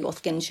colour your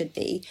skin should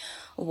be,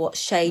 or what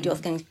shade your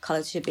skin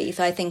colour should be.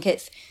 So I think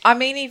it's... I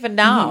mean, even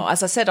now,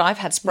 as I said, I've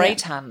had spray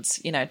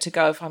tans, you know, to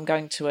go, if I'm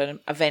going to an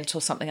event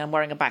or something, I'm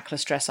wearing a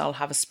backless dress, I'll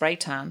have a spray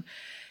tan.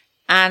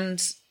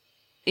 And,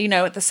 you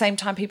know, at the same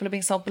time, people are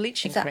being sold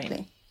bleaching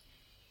cream.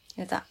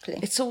 Exactly.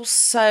 It's all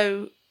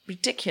so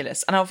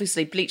ridiculous. And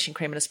obviously bleaching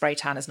cream and a spray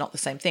tan is not the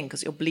same thing,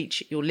 because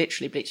you're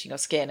literally bleaching your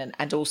skin,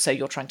 and also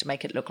you're trying to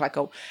make it look like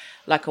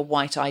a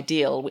white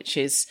ideal, which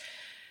is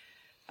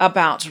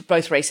about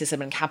both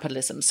racism and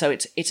capitalism. So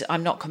it's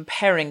I'm not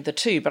comparing the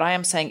two, but I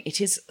am saying it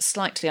is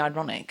slightly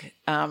ironic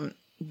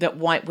that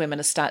white women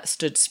are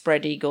stood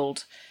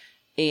spread-eagled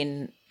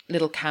in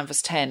little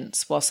canvas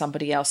tents while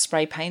somebody else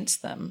spray paints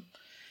them.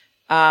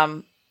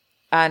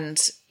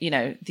 And, you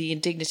know, the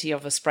indignity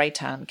of a spray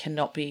tan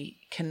cannot be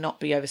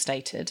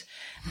overstated.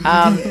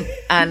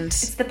 And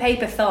it's the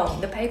paper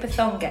thong. The paper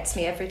thong gets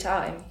me every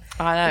time.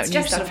 I know. It's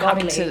just sort of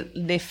having to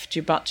lift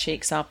your butt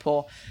cheeks up,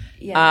 or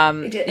you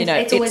know,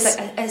 it's always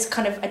like a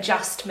kind of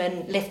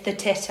adjustment, lift the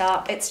tit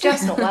up. It's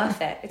just not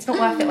worth it. It's not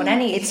worth it on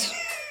any. It's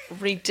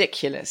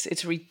ridiculous.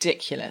 It's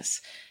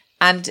ridiculous.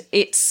 And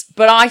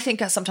but I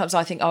think sometimes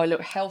I think, oh, I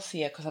look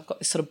healthier because I've got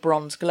this sort of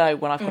bronze glow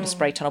when I've got a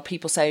spray tan. Or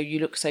people say, oh, you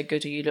look so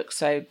good, or you look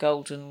so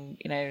golden,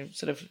 you know,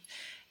 sort of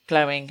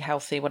glowing,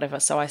 healthy, whatever.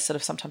 So I sort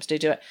of sometimes do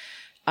it.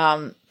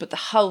 But the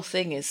whole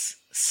thing is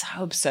so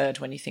absurd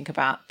when you think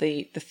about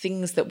the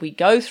things that we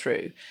go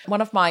through.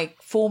 One of my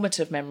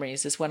formative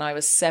memories is when I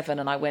was 7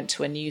 and I went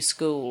to a new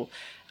school,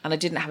 and I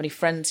didn't have any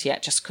friends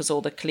yet, just because all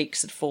the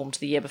cliques had formed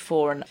the year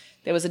before. And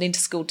there was an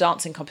inter-school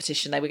dancing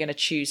competition. They were going to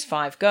choose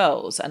 5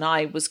 girls. And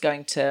I was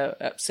going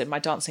to... so my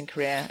dancing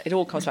career... It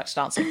all comes back to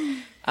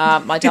dancing.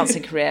 My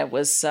dancing career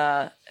was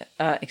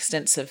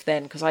extensive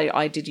then, because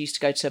I did used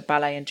to go to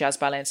ballet and jazz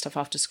ballet and stuff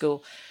after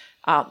school,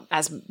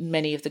 as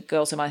many of the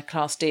girls in my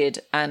class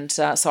did. And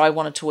so I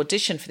wanted to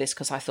audition for this,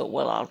 because I thought,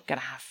 well,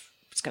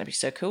 it's going to be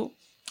so cool.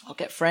 I'll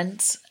get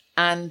friends.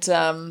 And...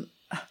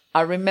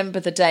 I remember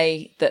the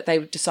day that they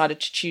decided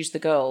to choose the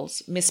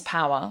girls. Miss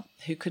Power,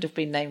 who could have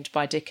been named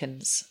by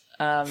Dickens,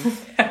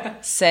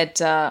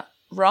 said,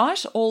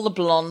 right, all the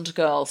blonde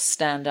girls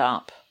stand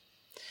up.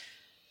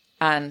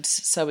 And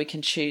so we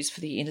can choose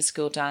for the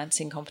inter-school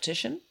dancing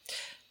competition.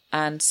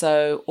 And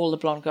so all the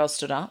blonde girls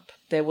stood up.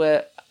 There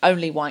were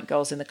only white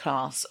girls in the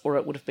class, or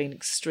it would have been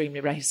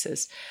extremely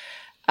racist.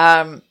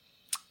 And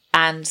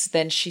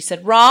then she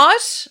said,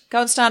 right, go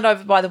and stand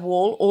over by the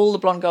wall. All the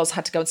blonde girls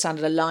had to go and stand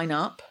in a line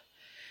up.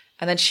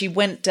 And then she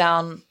went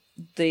down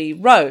the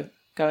row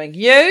going,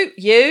 you,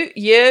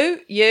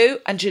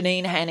 and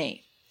Janine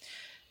Henney.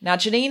 Now,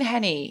 Janine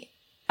Henney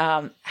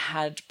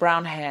had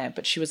brown hair,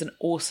 but she was an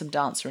awesome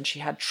dancer, and she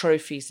had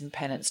trophies and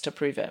pennants to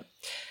prove it.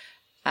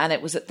 And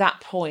it was at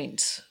that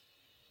point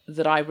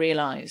that I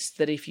realised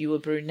that if you were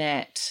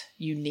brunette,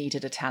 you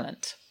needed a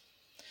talent.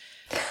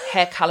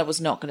 Hair colour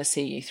was not going to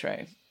see you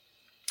through.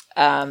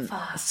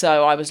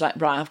 So I was like,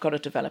 right, I've got to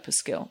develop a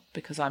skill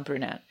because I'm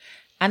brunette.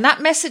 And that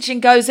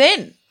messaging goes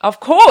in. Of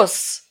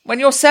course, when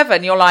you're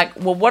 7, you're like,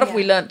 well, what have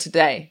we learnt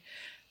today?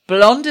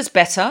 Blonde is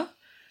better.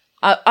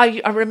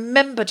 I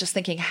remember just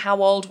thinking,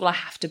 how old will I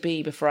have to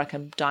be before I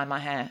can dye my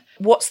hair?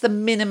 What's the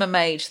minimum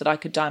age that I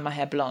could dye my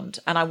hair blonde?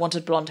 And I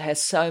wanted blonde hair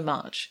so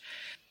much.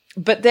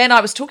 But then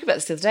I was talking about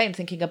this the other day and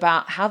thinking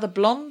about how the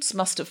blondes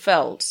must have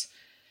felt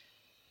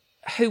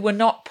who were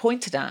not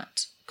pointed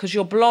at. Because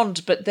you're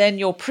blonde, but then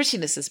your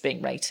prettiness is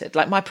being rated.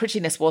 Like, my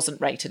prettiness wasn't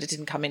rated. It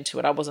didn't come into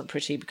it. I wasn't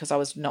pretty because I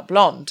was not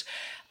blonde.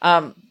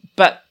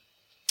 But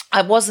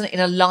I wasn't in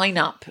a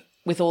lineup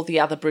with all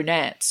the other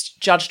brunettes,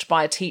 judged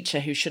by a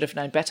teacher who should have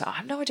known better. I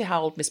have no idea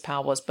how old Miss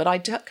Power was, but I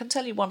can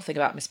tell you one thing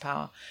about Miss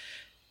Power.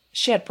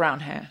 She had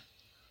brown hair.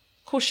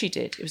 Of course she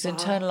did. It was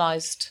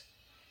internalized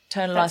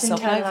self-loathing.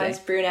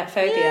 Internalized brunette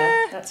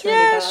phobia. That's really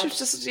bad. She was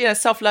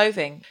just,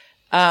 self-loathing.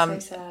 So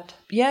sad.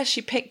 Yeah,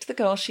 she picked the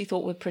girls she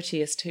thought were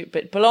prettiest too.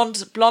 But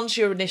blonde's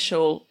your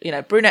initial,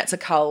 brunettes are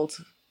culled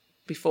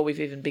before we've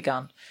even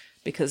begun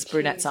because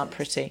brunettes aren't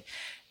pretty.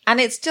 And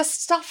it's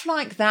just stuff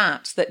like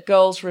that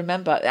girls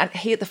remember. And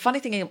the funny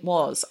thing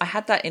was, I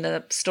had that in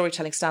a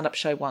storytelling stand-up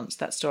show once,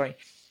 that story.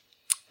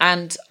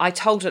 And I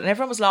told it, and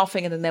everyone was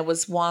laughing. And then there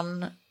was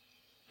one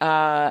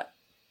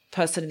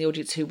person in the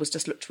audience who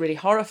looked really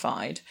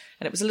horrified.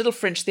 And it was a little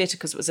fringe theatre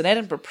because it was an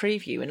Edinburgh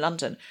preview in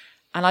London.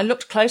 And I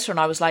looked closer and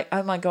I was like,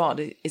 oh my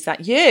God, is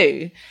that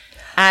you?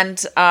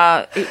 And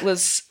it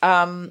was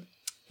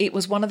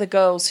one of the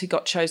girls who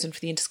got chosen for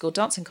the inter-school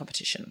dancing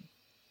competition.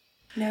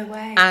 No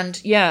way.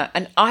 And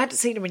I hadn't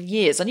seen her in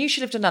years. I knew she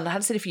lived in London. I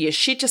hadn't seen her for years.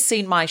 She'd just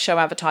seen my show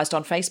advertised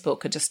on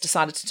Facebook and just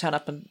decided to turn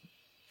up and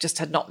just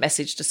had not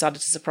messaged, decided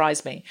to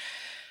surprise me.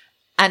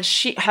 And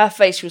her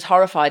face, she was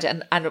horrified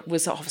and it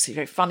was obviously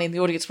very funny in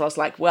the audience where I was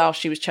like, well,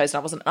 she was chosen.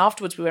 I wasn't. And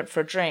afterwards we went for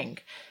a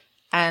drink.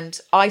 And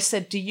I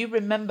said, do you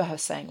remember her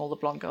saying all the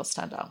blonde girls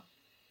stand up?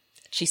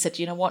 She said,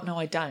 you know what? No,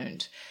 I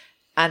don't.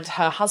 And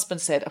her husband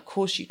said, of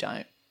course you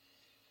don't.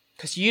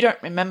 Because you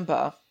don't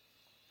remember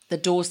the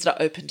doors that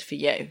are opened for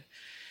you.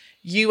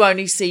 You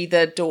only see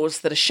the doors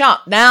that are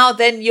shut. Now,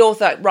 then you're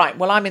right,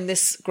 well, I'm in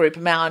this group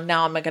now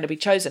I'm going to be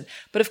chosen.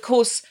 But of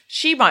course,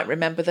 she might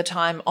remember the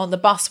time on the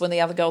bus when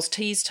the other girls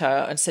teased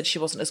her and said she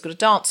wasn't as good a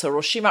dancer.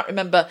 Or she'll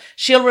remember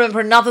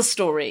another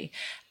story.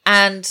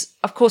 And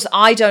of course,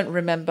 I don't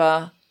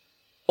remember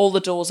all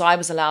the doors I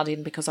was allowed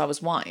in because I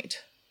was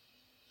white.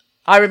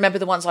 I remember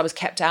the ones I was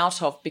kept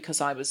out of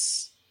because I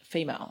was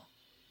female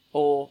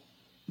or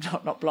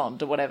not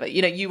blonde or whatever.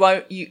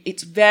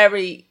 It's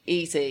very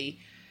easy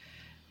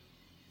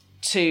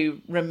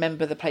to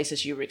remember the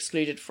places you were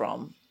excluded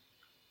from,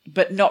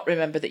 but not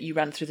remember that you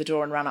ran through the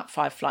door and ran up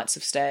 5 flights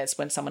of stairs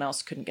when someone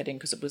else couldn't get in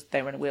because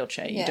they were in a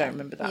wheelchair. You don't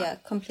remember that. Yeah,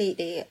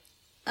 completely.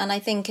 And I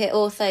think it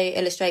also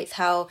illustrates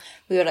how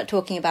we were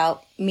talking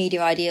about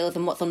media ideals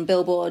and what's on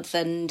billboards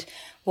and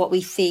what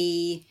we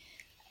see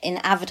in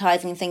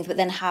advertising and things, but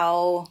then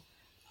how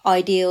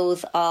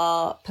ideals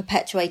are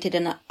perpetuated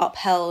and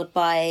upheld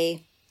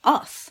by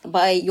us,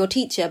 by your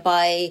teacher,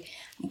 by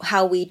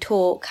how we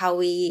talk, how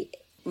we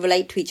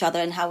relate to each other,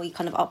 and how we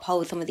kind of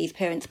uphold some of these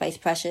appearance-based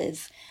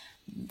pressures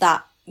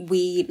that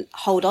we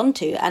hold on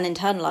to and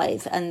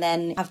internalize, and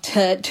then have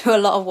to do a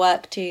lot of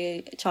work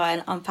to try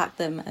and unpack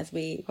them as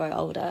we grow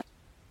older.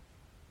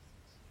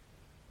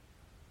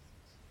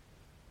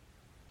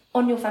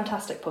 On your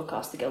fantastic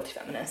podcast, The Guilty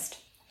Feminist,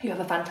 you have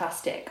a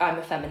fantastic I'm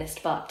a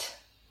Feminist But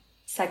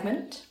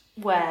segment.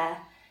 Where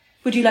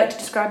would you like to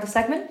describe the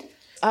segment?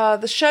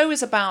 The show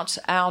is about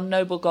our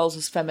noble goals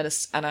as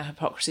feminists and our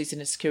hypocrisies and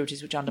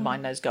insecurities which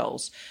undermine those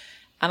goals.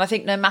 And I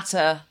think no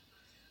matter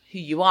who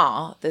you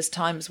are, there's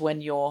times when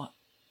your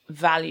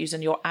values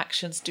and your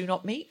actions do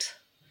not meet.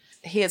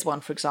 Here's one,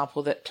 for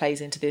example, that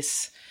plays into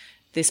this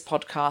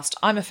podcast.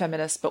 I'm a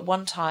feminist, but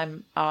one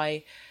time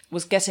I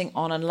was getting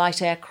on a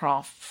light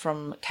aircraft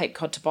from Cape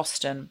Cod to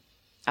Boston,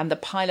 and the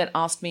pilot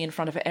asked me in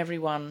front of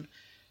everyone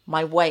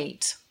my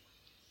weight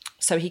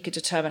so he could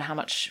determine how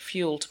much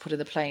fuel to put in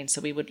the plane so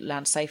we would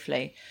land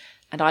safely.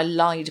 And I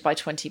lied by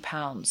 20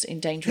 pounds,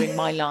 endangering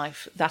my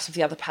life, that of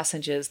the other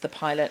passengers, the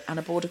pilot, and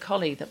a border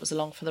collie that was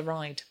along for the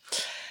ride.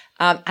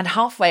 And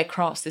halfway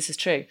across, this is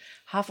true,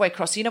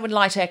 when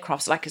light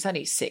aircrafts, like it's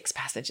only 6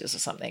 passengers or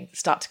something,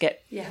 start to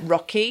get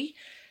rocky.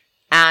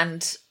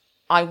 And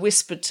I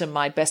whispered to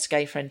my best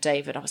gay friend,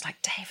 David, I was like,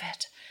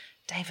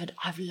 David,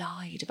 I've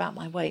lied about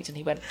my weight. And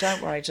he went,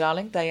 don't worry,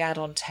 darling, they add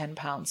on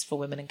 £10 for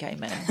women and gay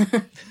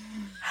men.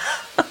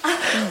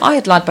 I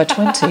had lied by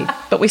 20,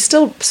 but we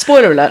still,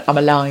 spoiler alert, I'm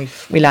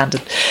alive. We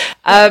landed.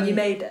 You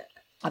made it.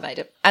 I made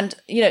it. And,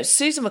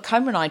 Susan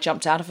McComber and I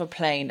jumped out of a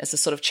plane as a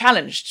sort of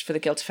challenge for the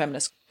Guilty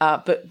Feminist.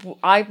 But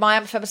my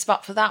I'm a Feminist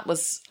But for that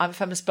was, I'm a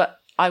Feminist But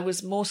I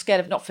was more scared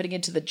of not fitting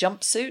into the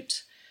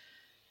jumpsuit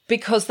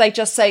because they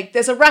just say,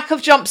 there's a rack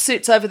of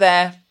jumpsuits over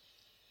there.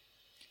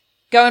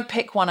 Go and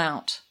pick one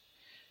out.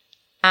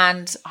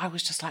 And I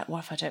was just like,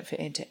 what if I don't fit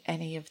into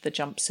any of the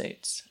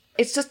jumpsuits?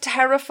 It's just a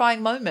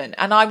terrifying moment.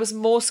 And I was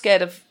more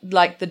scared of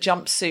like the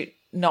jumpsuit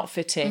not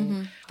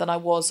fitting than I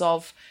was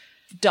of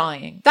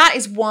dying. That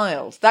is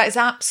wild. That is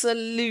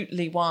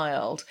absolutely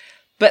wild.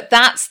 But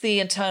that's the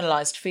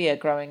internalized fear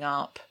growing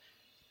up,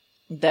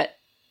 that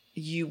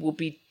you will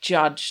be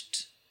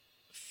judged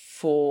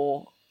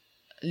for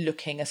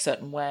looking a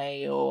certain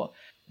way or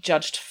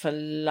judged for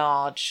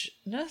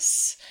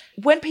largeness.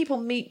 When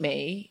people meet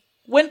me,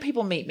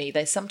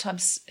 they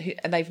sometimes,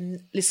 and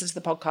they've listened to the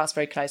podcast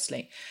very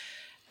closely,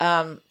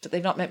 but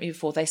they've not met me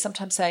before, they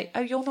sometimes say, "Oh,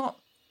 you're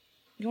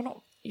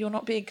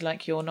not big,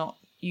 like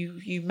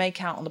you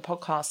make out on the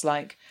podcast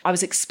like I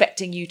was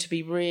expecting you to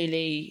be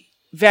really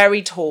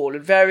very tall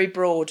and very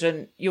broad,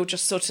 and you're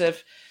just sort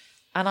of,"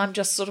 and I'm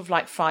just sort of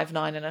like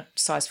 5'9" and a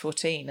size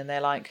 14, and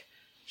they're like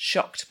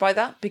shocked by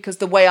that, because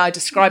the way I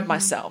describe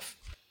myself,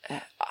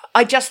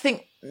 I just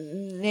think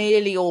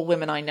nearly all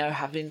women I know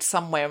have in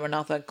some way or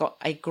another got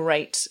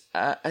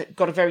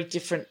a very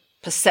different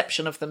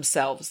perception of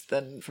themselves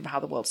than from how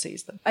the world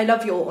sees them. I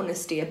love your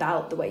honesty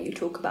about the way you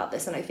talk about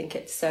this, and I think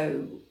it's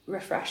so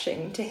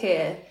refreshing to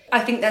hear. I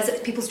think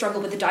people struggle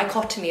with the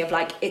dichotomy of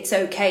like, it's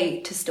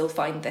okay to still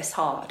find this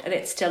hard, and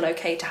it's still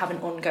okay to have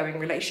an ongoing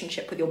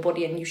relationship with your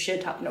body, and you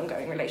should have an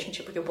ongoing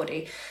relationship with your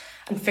body,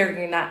 and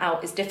figuring that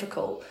out is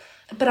difficult.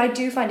 But I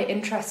do find it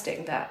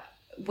interesting that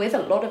with a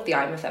lot of the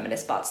I'm a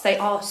Feminist butts, they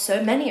are,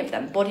 so many of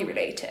them, body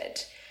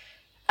related.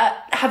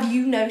 Have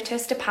you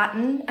noticed a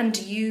pattern, and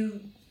do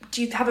you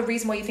have a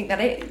reason why you think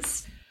that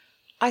is?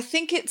 I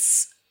think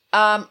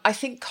I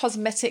think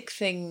cosmetic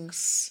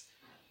things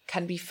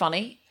can be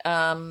funny.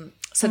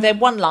 So they're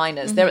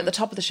one-liners. They're at the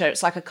top of the show.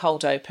 It's like a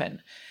cold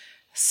open.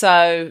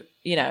 So,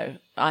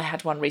 I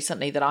had one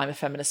recently that I'm a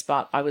feminist,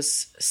 but I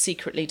was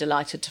secretly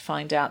delighted to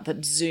find out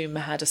that Zoom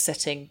had a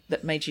setting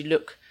that made you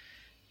look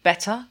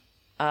better,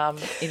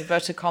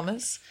 inverted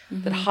commas,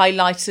 that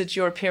highlighted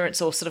your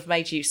appearance or sort of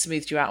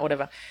smoothed you out or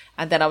whatever.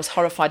 And then I was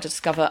horrified to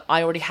discover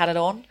I already had it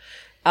on.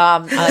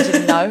 And I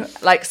didn't know.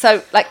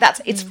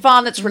 It's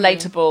fun, it's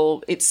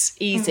relatable, it's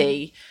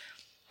easy.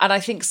 And I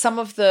think some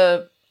of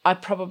the are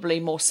probably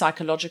more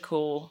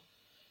psychological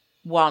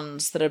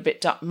ones that are a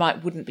bit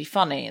wouldn't be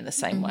funny in the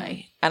same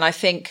way. And I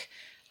think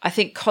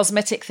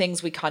cosmetic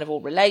things we kind of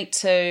all relate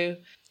to.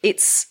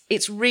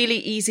 It's really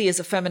easy as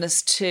a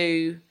feminist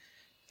to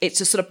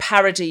sort of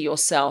parody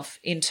yourself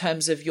in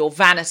terms of your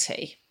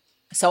vanity.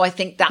 So I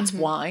think that's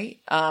why.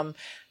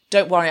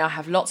 Don't worry, I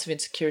have lots of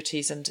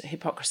insecurities and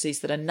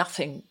hypocrisies that are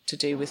nothing to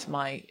do with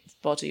my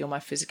body or my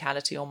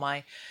physicality or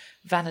my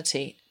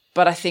vanity.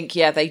 But I think,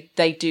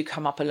 they do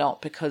come up a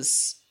lot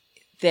because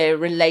they're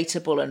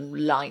relatable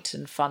and light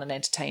and fun and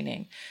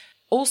entertaining.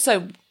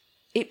 Also,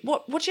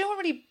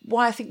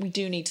 why I think we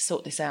do need to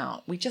sort this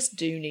out? We just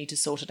do need to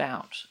sort it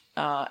out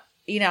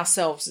in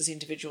ourselves as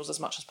individuals as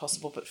much as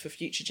possible, but for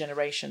future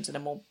generations in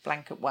a more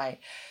blanket way,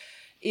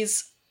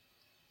 is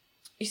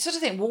you sort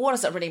of think, well, what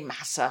does it really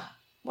matter?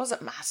 What does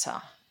it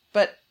matter?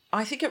 But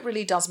I think it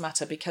really does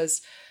matter,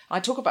 because I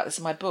talk about this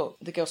in my book,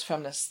 The Guilt of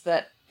Feminists,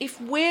 that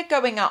if we're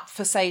going up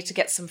for, say, to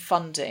get some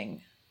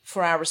funding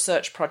for our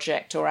research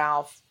project or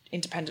our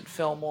independent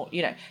film, or,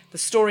 the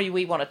story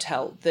we want to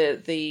tell,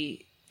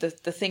 the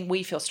thing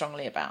we feel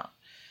strongly about,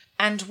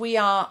 and we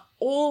are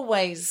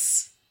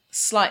always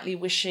slightly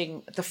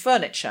wishing the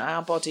furniture,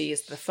 our body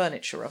is the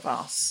furniture of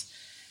us,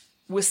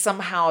 was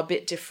somehow a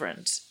bit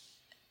different.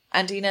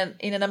 And in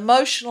an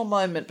emotional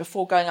moment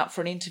before going up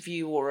for an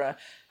interview or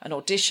an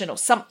audition or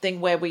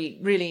something where we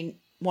really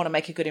want to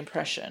make a good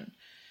impression,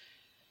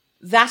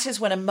 that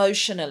is when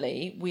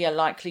emotionally we are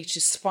likely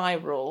to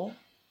spiral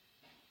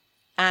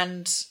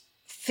and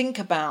think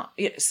about,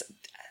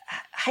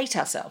 hate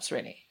ourselves,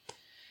 really.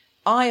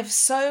 I have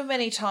so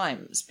many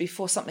times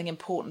before something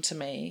important to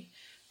me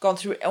gone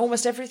through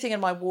almost everything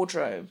in my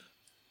wardrobe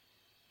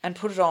and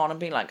put it on and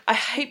been like, I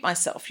hate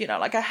myself,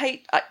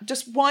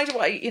 why do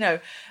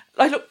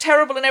I look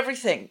terrible in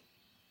everything.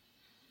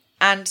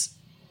 And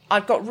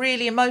I've got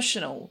really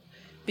emotional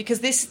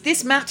because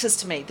this matters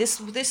to me.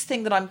 This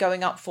thing that I'm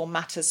going up for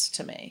matters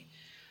to me.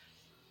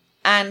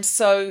 And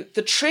so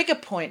the trigger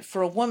point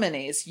for a woman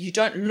is you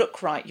don't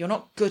look right. You're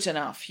not good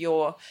enough.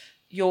 Your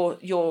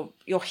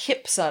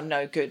hips are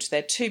no good.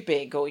 They're too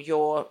big, or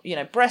your,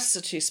 breasts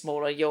are too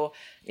small, or your,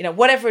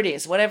 whatever it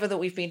is, whatever that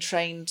we've been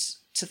trained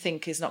to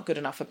think is not good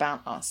enough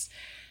about us.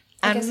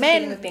 I guess the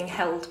feeling of being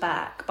held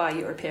back by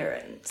your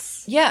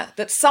appearance. Yeah,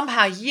 that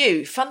somehow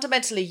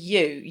fundamentally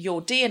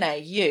your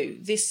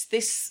DNA,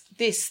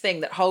 this thing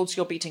that holds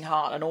your beating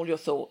heart and all your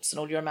thoughts and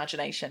all your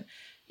imagination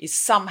is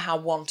somehow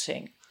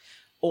wanting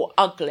or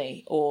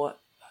ugly or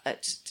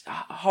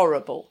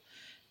horrible.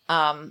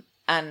 And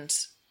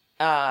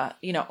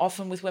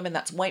often with women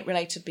that's weight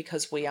related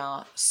because we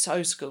are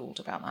so schooled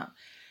about that.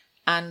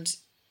 And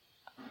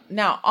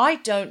now I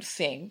don't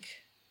think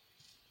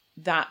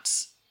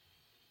that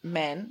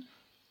men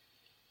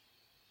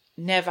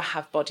never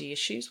have body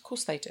issues. Of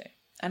course they do.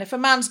 And if a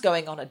man's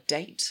going on a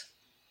date,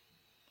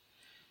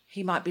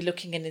 he might be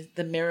looking in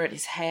the mirror at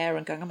his hair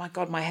and going, oh my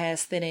God, my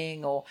hair's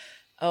thinning, or,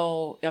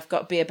 oh, I've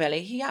got a beer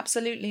belly. He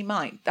absolutely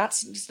might.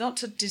 It's not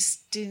to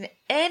in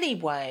any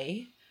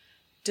way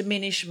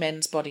diminish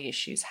men's body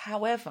issues.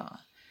 However,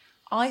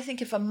 I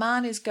think if a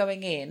man is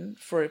going in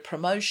for a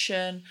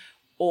promotion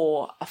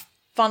or a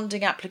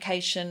funding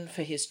application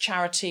for his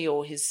charity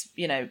or his,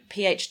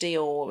 PhD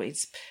or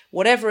his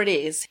whatever it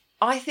is,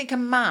 I think a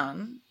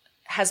man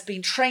has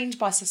been trained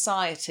by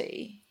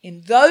society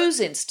in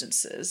those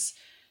instances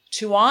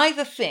to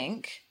either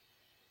think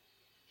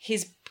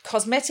his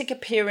cosmetic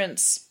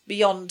appearance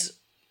beyond,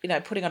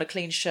 putting on a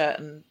clean shirt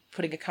and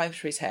putting a comb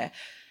through his hair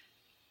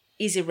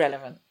is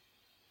irrelevant.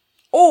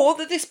 Or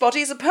that this body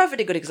is a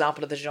perfectly good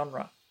example of the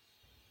genre.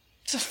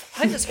 I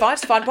think it's fine.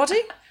 It's a fine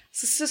body.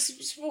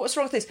 What's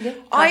wrong with this? Yeah,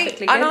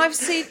 I've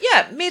seen,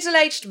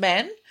 middle-aged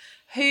men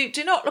who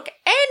do not look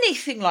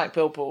anything like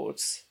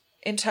billboards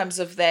in terms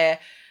of their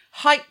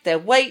height, their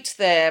weight,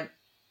 their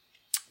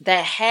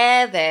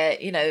hair, their,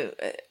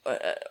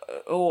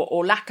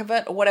 or lack of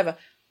it, or whatever.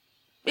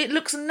 It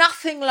looks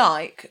nothing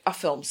like a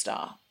film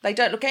star. They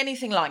don't look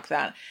anything like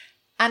that.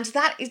 And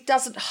that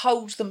doesn't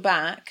hold them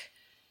back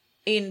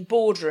in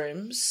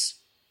boardrooms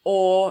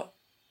or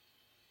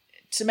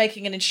to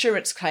making an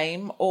insurance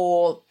claim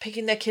or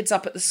picking their kids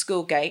up at the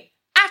school gate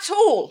at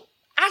all.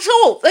 At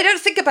all. They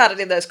don't think about it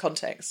in those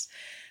contexts.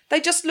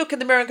 They just look in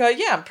the mirror and go,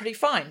 yeah, I'm pretty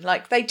fine.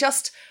 Like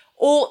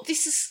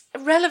this is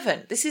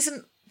irrelevant. This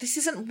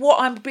isn't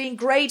what I'm being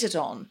graded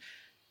on.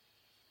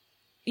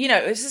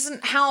 This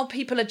isn't how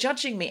people are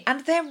judging me.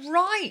 And they're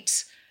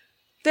right.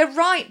 They're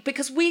right,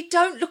 because we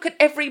don't look at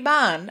every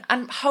man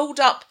and hold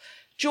up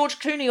George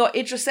Clooney or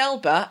Idris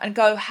Elba and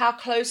go, how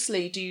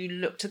closely do you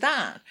look to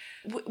that?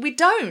 We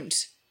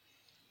don't.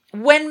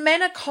 When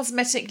men are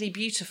cosmetically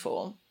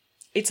beautiful,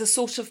 it's a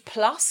sort of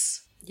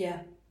plus. Yeah,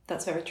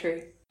 that's very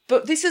true.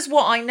 But this is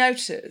what I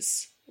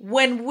notice.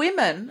 When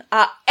women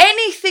are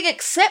anything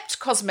except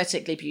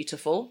cosmetically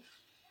beautiful,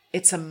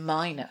 it's a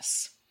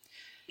minus.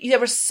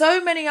 There are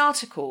so many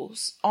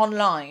articles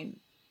online,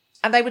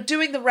 and they were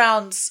doing the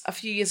rounds a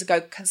few years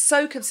ago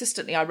so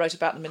consistently. I wrote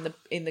about them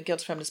in the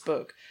Guilty Feminist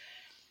book.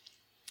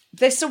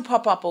 They still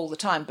pop up all the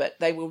time, but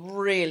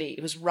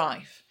it was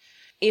rife.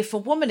 If a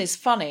woman is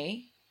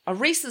funny, a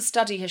recent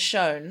study has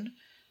shown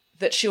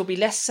that she'll be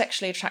less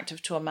sexually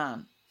attractive to a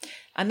man.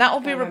 And that will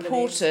be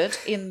reported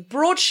in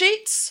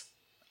broadsheets,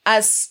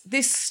 as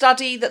this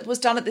study that was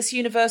done at this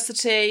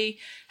university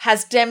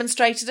has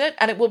demonstrated it,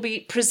 and it will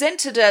be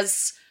presented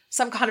as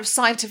some kind of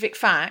scientific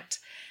fact.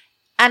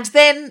 And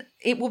then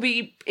it will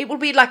be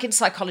like in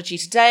Psychology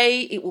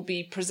Today, it will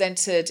be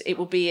presented, it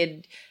will be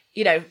in,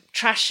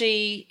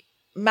 trashy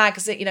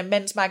magazine,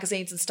 men's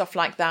magazines and stuff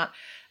like that.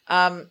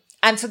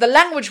 And so the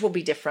language will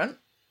be different,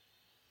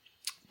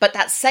 but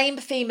that same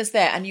theme is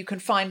there. And you can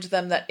find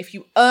them that if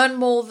you earn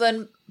more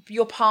than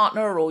your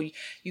partner or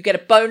you get a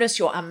bonus,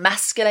 you're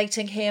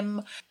emasculating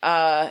him.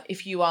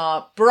 If you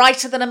are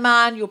brighter than a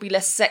man, you'll be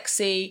less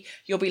sexy,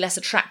 you'll be less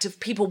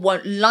attractive. People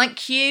won't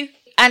like you.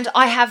 And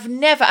I have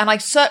never, and I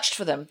searched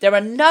for them, there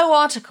are no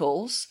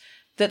articles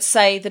that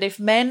say that if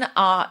men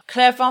are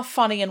clever,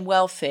 funny and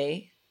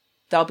wealthy,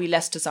 they'll be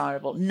less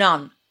desirable.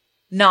 None.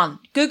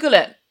 Google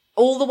it.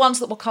 All the ones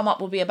that will come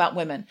up will be about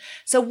women.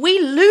 So we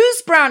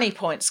lose brownie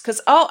points because,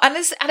 and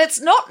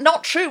it's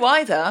not true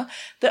either,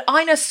 that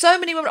I know so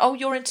many women,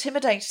 you're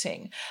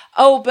intimidating.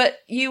 But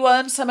you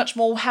earn so much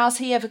more. How's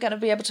he ever going to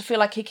be able to feel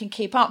like he can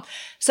keep up?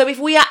 So if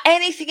we are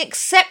anything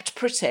except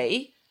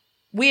pretty,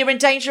 we are in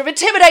danger of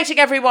intimidating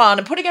everyone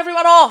and putting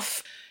everyone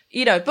off.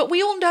 But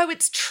we all know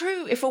it's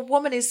true. If a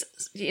woman is,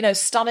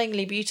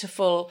 stunningly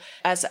beautiful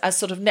as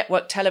sort of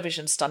network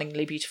television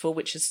stunningly beautiful,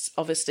 which is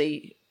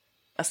obviously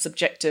a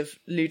subjective,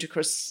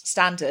 ludicrous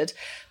standard.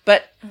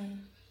 But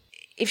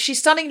if she's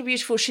stunningly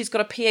beautiful, she's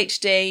got a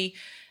PhD,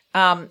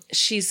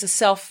 she's a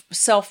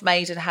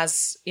self-made and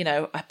has,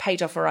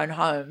 paid off her own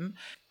home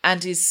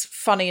and is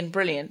funny and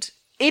brilliant.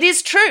 It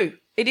is true.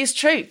 It is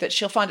true that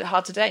she'll find it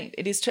hard to date.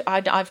 It is true.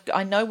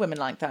 I know women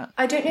like that.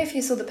 I don't know if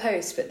you saw the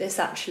post, but this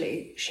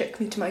actually shook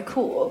me to my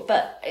core.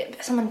 But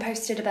someone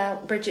posted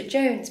about Bridget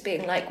Jones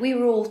being like, we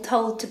were all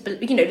told to,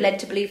 led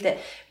to believe that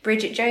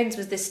Bridget Jones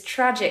was this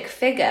tragic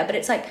figure. But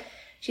it's like,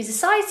 she's a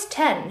size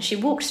 10. She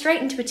walked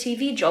straight into a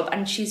TV job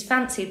and she's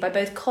fancied by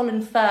both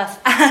Colin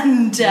Firth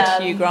and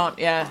Hugh Grant,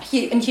 yeah.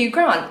 Hugh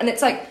Grant. And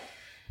it's like,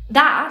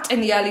 that in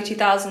the early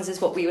 2000s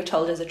is what we were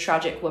told as a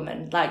tragic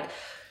woman. Like,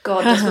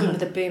 God, this woman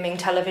with a booming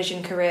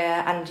television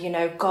career,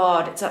 and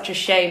God, it's such a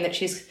shame that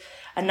she's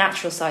a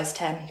natural size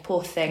 10.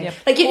 Poor thing. Yep.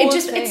 Like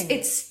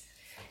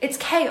it's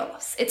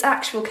chaos. It's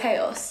actual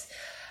chaos.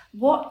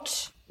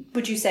 What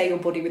would you say your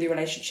body with your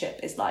relationship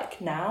is like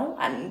now,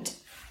 and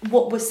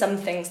what were some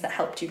things that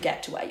helped you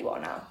get to where you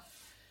are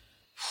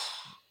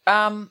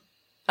now?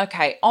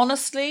 Okay,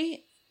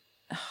 honestly,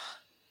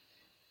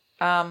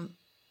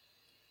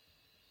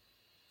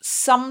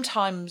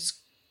 sometimes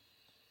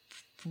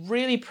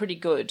really pretty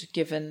good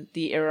given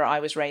the era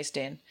I was raised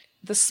in.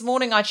 This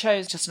morning I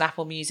chose just an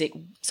Apple Music,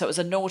 so it was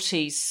a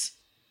noughties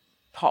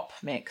pop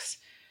mix.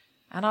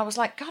 And I was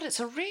like, God, it's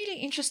a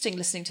really interesting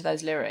listening to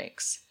those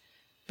lyrics,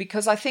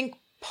 because I think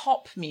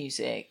pop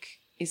music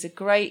is a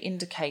great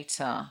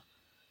indicator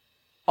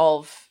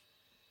of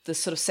the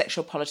sort of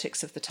sexual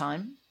politics of the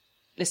time.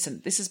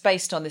 listen, this is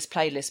based on this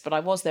playlist, but I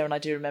was there and I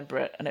do remember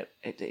it, and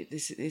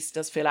this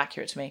does feel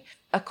accurate to me.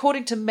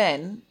 According to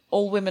men,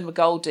 all women were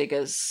gold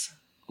diggers.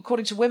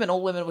 According to women,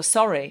 all women were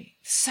sorry.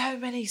 So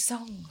many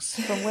songs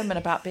from women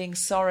about being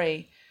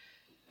sorry.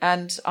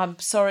 And I'm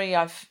sorry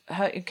I've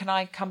hurt. Can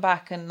I come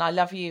back? And I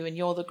love you and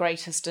you're the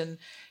greatest. And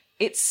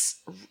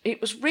it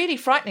was really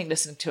frightening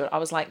listening to it. I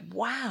was like,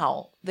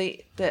 wow.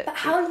 But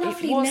how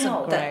lovely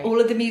now that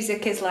all of the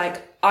music is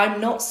like,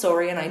 I'm not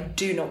sorry and I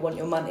do not want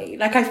your money.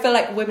 Like, I feel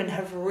like women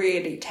have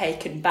really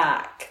taken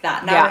back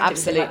that narrative. Yeah,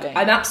 absolutely. Like,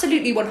 I'm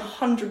absolutely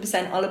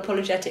 100%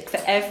 unapologetic for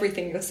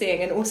everything you're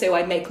seeing. And also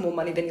I make more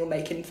money than you'll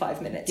make in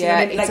 5 minutes. Yeah,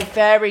 you know what I mean? it's a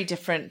very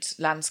different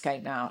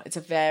landscape now. It's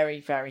a very,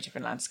 very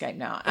different landscape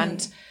now.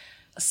 And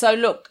so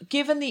look,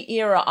 given the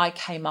era I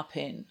came up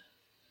in,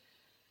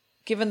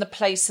 given the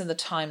place and the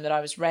time that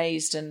I was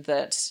raised, and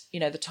that,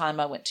 you know, the time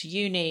I went to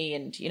uni,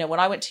 and, you know, when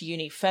I went to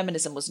uni,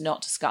 feminism was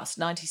not discussed.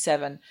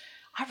 97,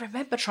 I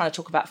remember trying to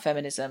talk about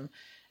feminism,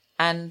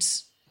 and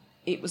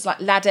it was like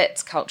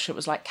ladette culture. It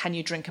was like, can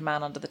you drink a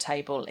man under the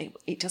table?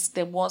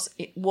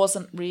 It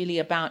wasn't really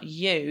about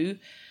you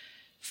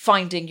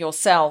finding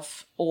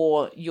yourself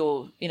or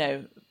your, you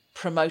know,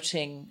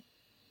 promoting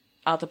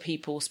other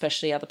people,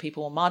 especially other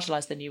people more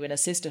marginalized than you in a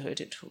sisterhood.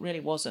 It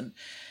really wasn't.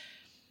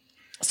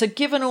 So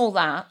given all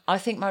that, I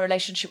think my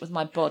relationship with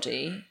my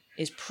body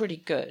is pretty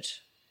good.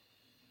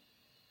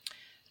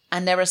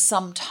 And there are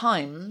some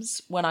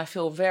times when I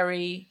feel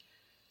very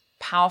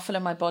powerful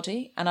in my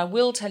body. And I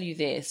will tell you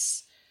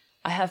this,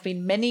 I have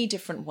been many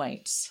different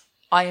weights.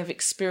 I have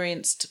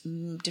experienced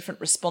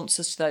different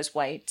responses to those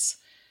weights.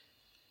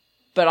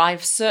 But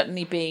I've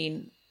certainly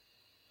been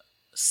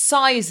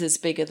sizes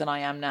bigger than I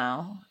am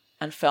now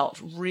and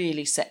felt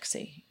really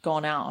sexy,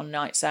 gone out on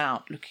nights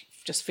out,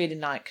 just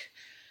feeling like,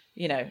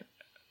 you know,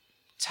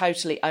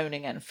 totally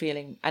owning it and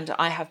feeling, and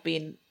I have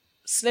been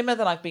slimmer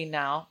than I've been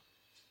now,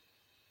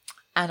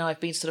 and I've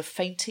been sort of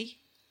fainty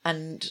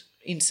and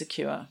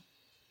insecure.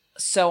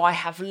 So I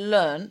have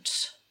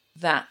learnt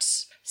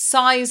that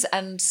size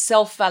and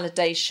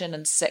self-validation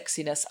and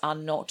sexiness are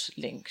not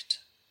linked.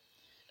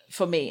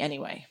 For me,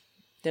 anyway.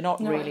 They're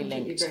not really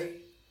linked. Agree.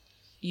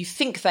 You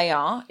think they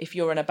are if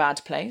you're in a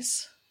bad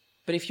place,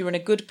 but if you're in a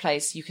good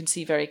place, you can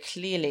see very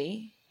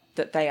clearly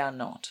that they are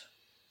not.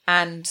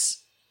 And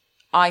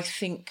I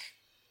think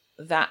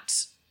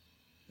that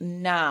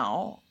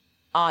now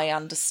I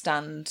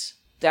understand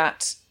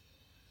that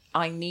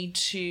I need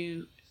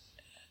to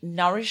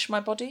nourish my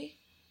body.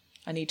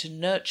 I need to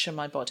nurture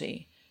my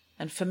body.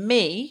 And for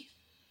me,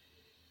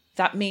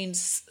 that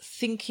means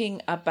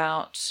thinking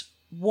about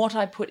what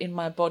I put in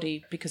my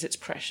body because it's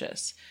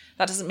precious.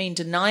 That doesn't mean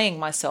denying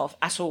myself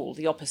at all,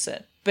 the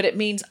opposite. But it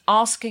means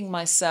asking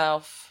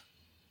myself,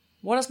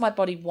 what does my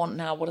body want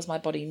now? What does my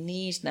body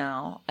need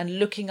now? And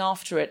looking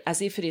after it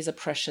as if it is a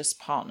precious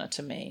partner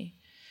to me.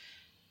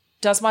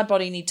 Does my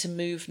body need to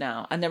move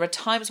now? And there are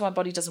times my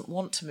body doesn't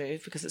want to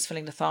move because it's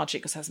feeling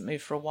lethargic because it hasn't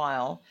moved for a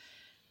while.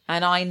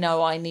 And I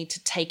know I need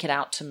to take it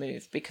out to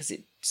move because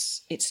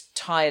it's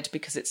tired,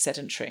 because it's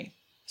sedentary.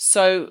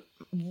 So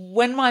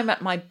when I'm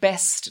at my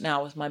best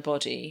now with my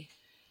body,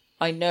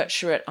 I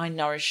nurture it, I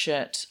nourish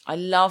it, I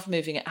love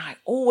moving it. I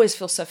always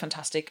feel so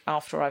fantastic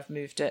after I've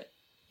moved it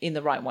in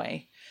the right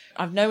way.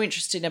 I've no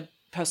interest in a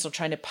personal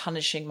trainer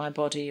punishing my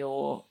body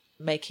or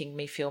making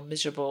me feel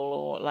miserable,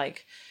 or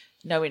like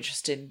no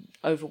interest in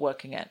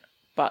overworking it.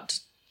 But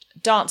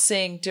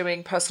dancing,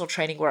 doing personal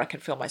training where I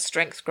can feel my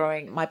strength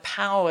growing, my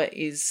power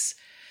is...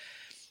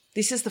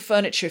 This is the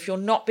furniture. If you're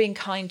not being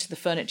kind to the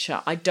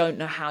furniture, I don't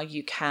know how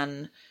you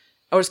can,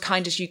 or as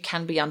kind as you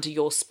can be under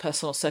your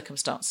personal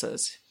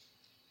circumstances.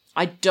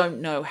 I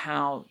don't know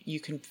how you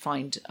can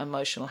find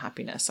emotional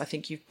happiness. I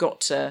think you've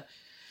got to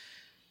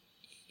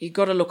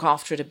look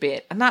after it a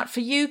bit. And that for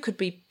you could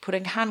be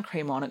putting hand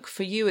cream on it.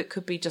 For you, it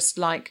could be just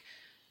like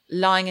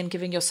lying and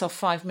giving yourself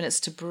 5 minutes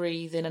to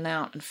breathe in and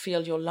out and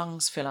feel your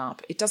lungs fill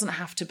up. It doesn't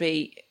have to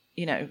be,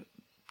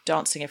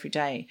 dancing every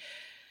day.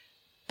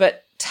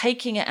 But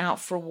taking it out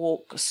for a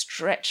walk,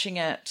 stretching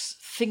it,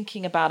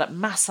 thinking about it,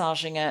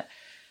 massaging it,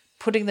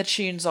 putting the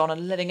tunes on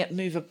and letting it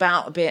move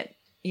about a bit,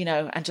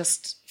 and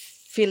just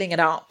filling it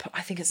up.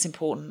 I think it's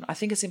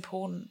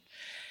important.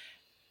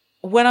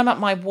 When I'm at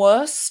my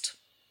worst,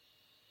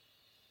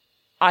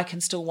 I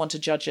can still want to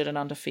judge it and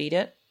underfeed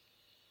it.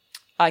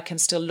 I can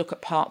still look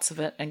at parts of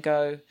it and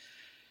go,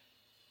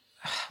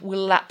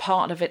 will that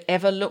part of it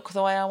ever look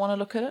the way I want to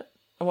look at it?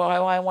 Or the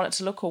way I want it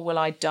to look? Or will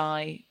I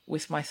die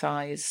with my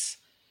thighs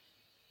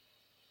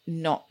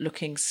not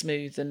looking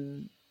smooth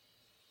and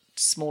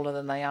smaller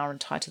than they are and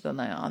tighter than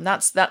they are? And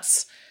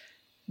that's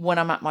when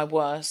I'm at my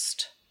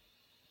worst.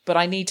 But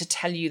I need to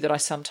tell you that I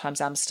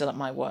sometimes am still at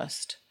my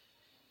worst.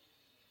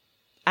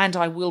 And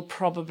I will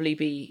probably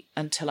be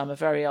until I'm a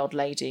very old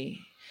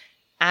lady.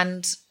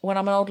 And when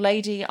I'm an old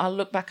lady, I'll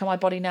look back at my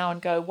body now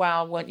and go,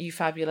 wow, weren't you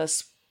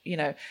fabulous?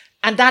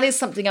 And that is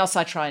something else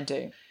I try and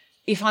do.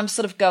 If I'm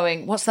sort of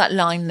going, what's that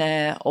line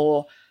there?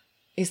 Or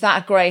is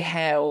that a grey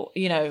hair? Or,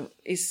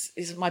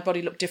 is my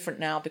body look different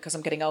now because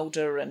I'm getting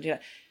older? And,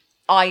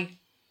 I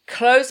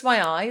close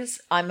my eyes.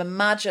 I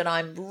imagine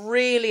I'm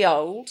really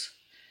old.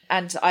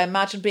 And I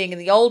imagine being in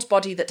the old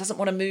body that doesn't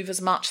want to move as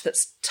much,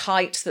 that's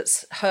tight,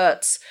 that's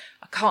hurts.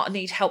 I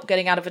need help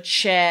getting out of a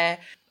chair.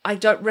 I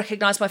don't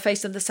recognise my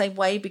face in the same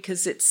way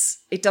because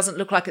it doesn't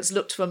look like it's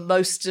looked for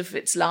most of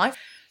its life.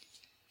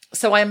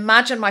 So I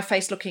imagine my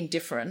face looking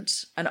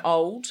different and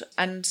old,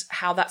 and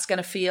how that's going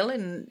to feel,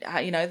 and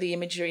the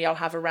imagery I'll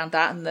have around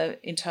that, and the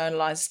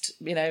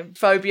internalized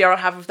phobia I'll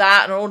have of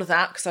that, and all of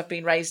that, because I've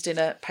been raised in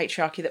a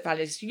patriarchy that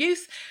values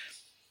youth.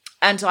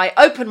 And I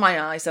open my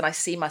eyes and I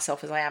see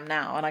myself as I am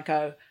now, and I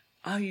go,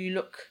 oh, you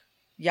look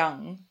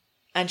young,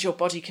 and your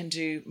body can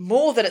do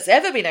more than it's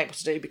ever been able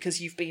to do because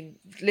you've been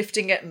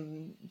lifting it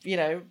and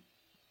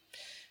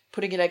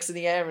putting your legs in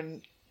the air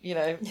and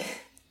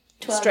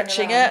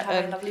stretching it,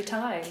 having a lovely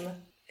time.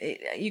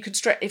 You can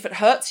stretch if it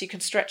hurts. You can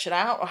stretch it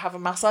out, or have a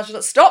massage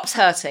that stops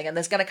hurting. And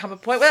there's going to come a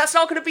point where that's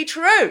not going to be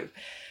true.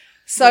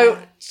 So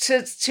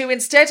to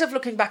instead of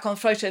looking back on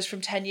photos from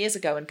 10 years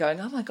ago and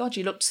going, oh my God,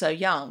 you looked so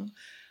young,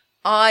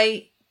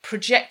 I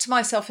project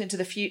myself into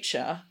the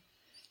future,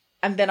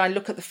 and then I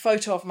look at the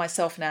photo of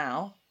myself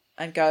now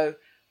and go,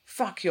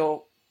 fuck,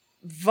 you're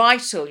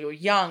vital, you're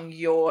young,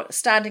 you're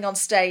standing on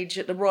stage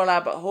at the Royal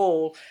Albert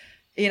Hall,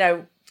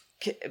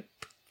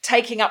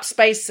 taking up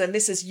space, and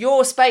this is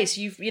your space.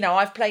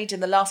 I've played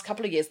in the last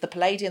couple of years the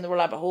Palladium, the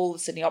Royal Albert Hall, the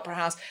Sydney Opera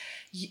House.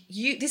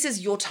 This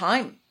is your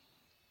time.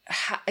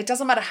 It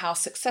doesn't matter how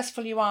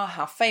successful you are,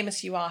 how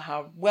famous you are,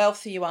 how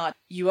wealthy you are.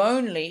 You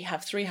only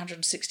have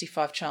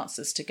 365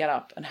 chances to get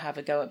up and have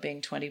a go at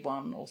being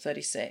 21 or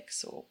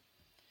 36 or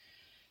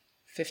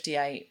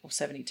 58 or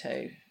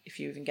 72, if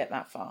you even get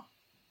that far.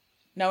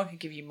 No one can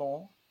give you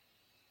more.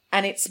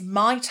 And it's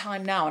my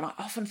time now. And I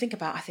often think,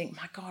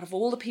 my God, of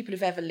all the people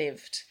who've ever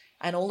lived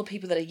and all the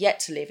people that are yet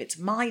to live, it's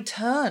my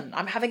turn.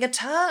 I'm having a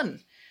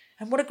turn.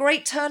 And what a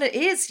great turn it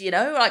is,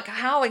 like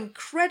how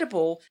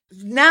incredible.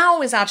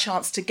 Now is our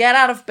chance to get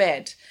out of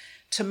bed,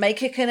 to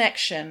make a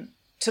connection,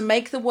 to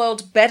make the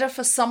world better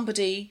for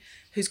somebody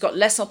who's got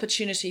less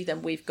opportunity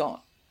than we've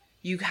got.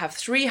 You have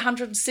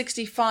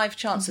 365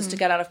 chances to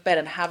get out of bed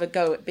and have a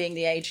go at being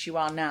the age you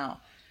are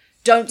now.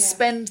 Don't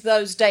spend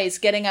those days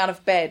getting out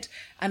of bed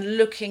and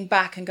looking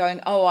back and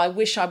going, oh, I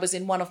wish I was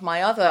in one of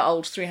my other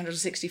old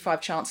 365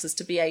 chances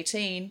to be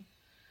 18.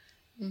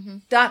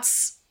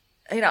 That's,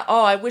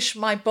 I wish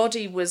my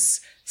body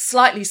was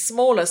slightly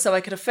smaller so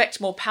I could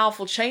affect more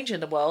powerful change in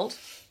the world.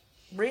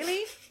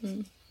 Really?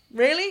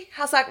 Really?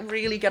 How's that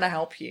really going to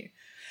help you?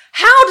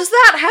 How does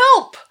that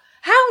help?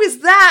 How is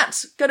that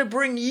going to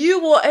bring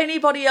you or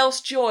anybody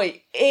else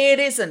joy? It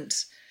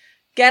isn't.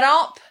 Get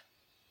up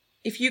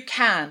if you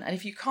can. And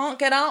if you can't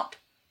get up,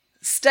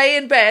 stay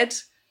in bed,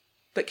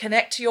 but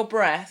connect to your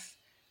breath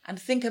and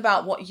think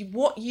about what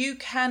you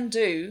can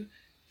do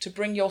to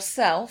bring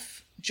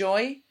yourself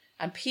joy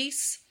and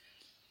peace.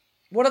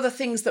 What are the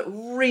things that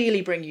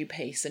really bring you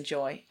peace and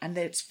joy? And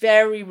it's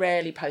very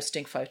rarely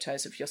posting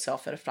photos of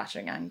yourself at a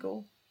flattering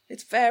angle.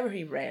 It's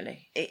very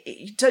rarely.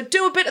 To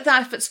do a bit of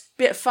that if it's a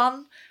bit of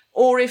fun.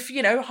 Or if,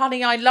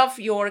 honey, I love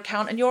your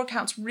account, and your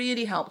account's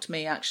really helped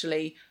me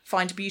actually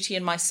find beauty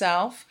in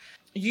myself.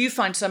 You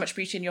find so much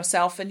beauty in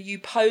yourself, and you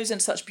pose in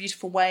such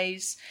beautiful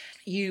ways.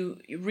 You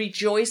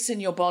rejoice in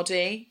your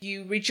body.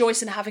 You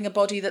rejoice in having a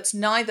body that's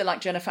neither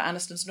like Jennifer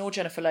Aniston's nor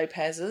Jennifer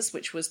Lopez's,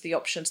 which was the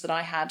options that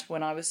I had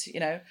when I was,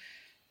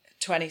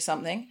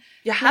 20-something.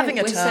 You're having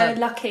a turn. We're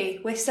so lucky.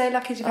 We're so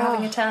lucky to be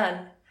having a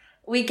turn.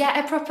 We get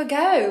a proper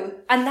go,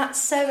 and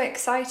that's so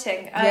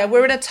exciting.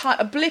 We're in a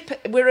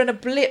blip. We're in a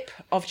blip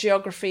of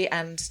geography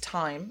and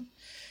time,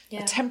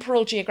 a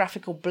temporal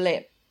geographical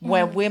blip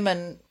where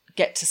women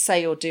get to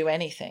say or do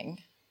anything,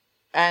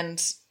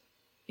 and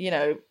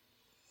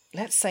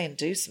let's say and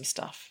do some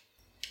stuff.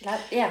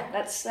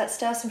 Let's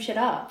stir some shit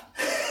up.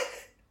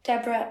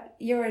 Deborah,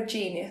 you're a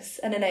genius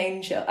and an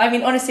angel. I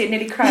mean, honestly, I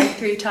nearly cried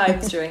 3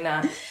 times during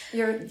that.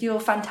 You're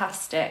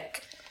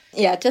fantastic.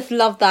 Yeah, just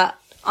love that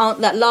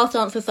last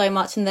answer so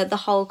much, and the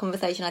whole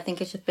conversation I think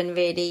has just been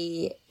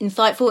really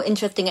insightful,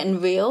 interesting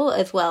and real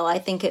as well. I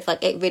think it's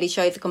like it really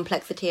shows the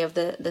complexity of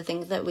the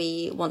things that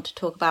we want to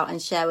talk about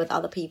and share with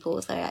other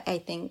people. So I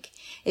think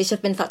it's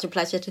just been such a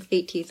pleasure to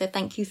speak to you. So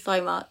thank you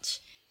so much.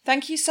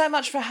 Thank you so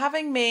much for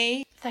having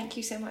me. Thank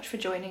you so much for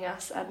joining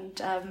us.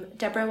 And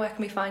Deborah, where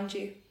can we find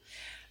you?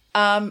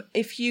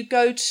 If you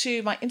go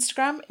to my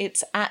Instagram,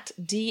 it's at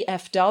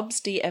DFDubs,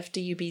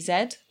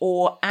 DFDUBZ,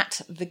 or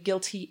at The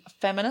Guilty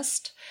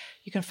Feminist.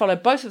 You can follow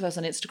both of those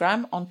on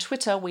Instagram. On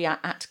Twitter, we are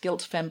at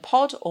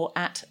GuiltFemPod or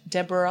at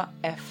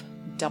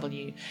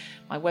DeborahFW.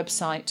 My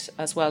website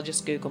as well,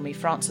 just Google me,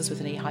 Frances with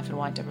an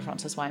E-Y, Deborah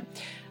Frances White,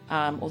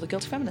 or The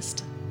Guilty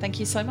Feminist. Thank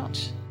you so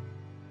much.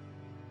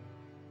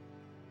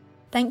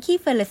 Thank you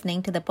for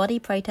listening to the Body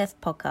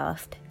Protest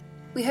podcast.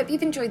 We hope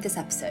you've enjoyed this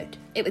episode.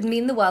 It would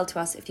mean the world to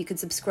us if you could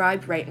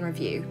subscribe, rate and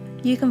review.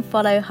 You can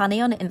follow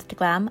Honey on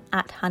Instagram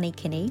at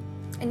HoneyKinney.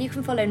 And you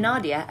can follow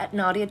Nadia at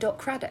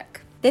Nadia.Craddock.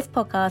 This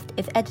podcast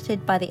is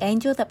edited by the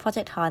angels at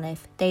Project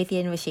Harness, Daisy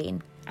and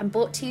Rasheen. And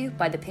brought to you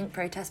by the Pink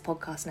Protest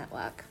Podcast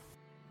Network.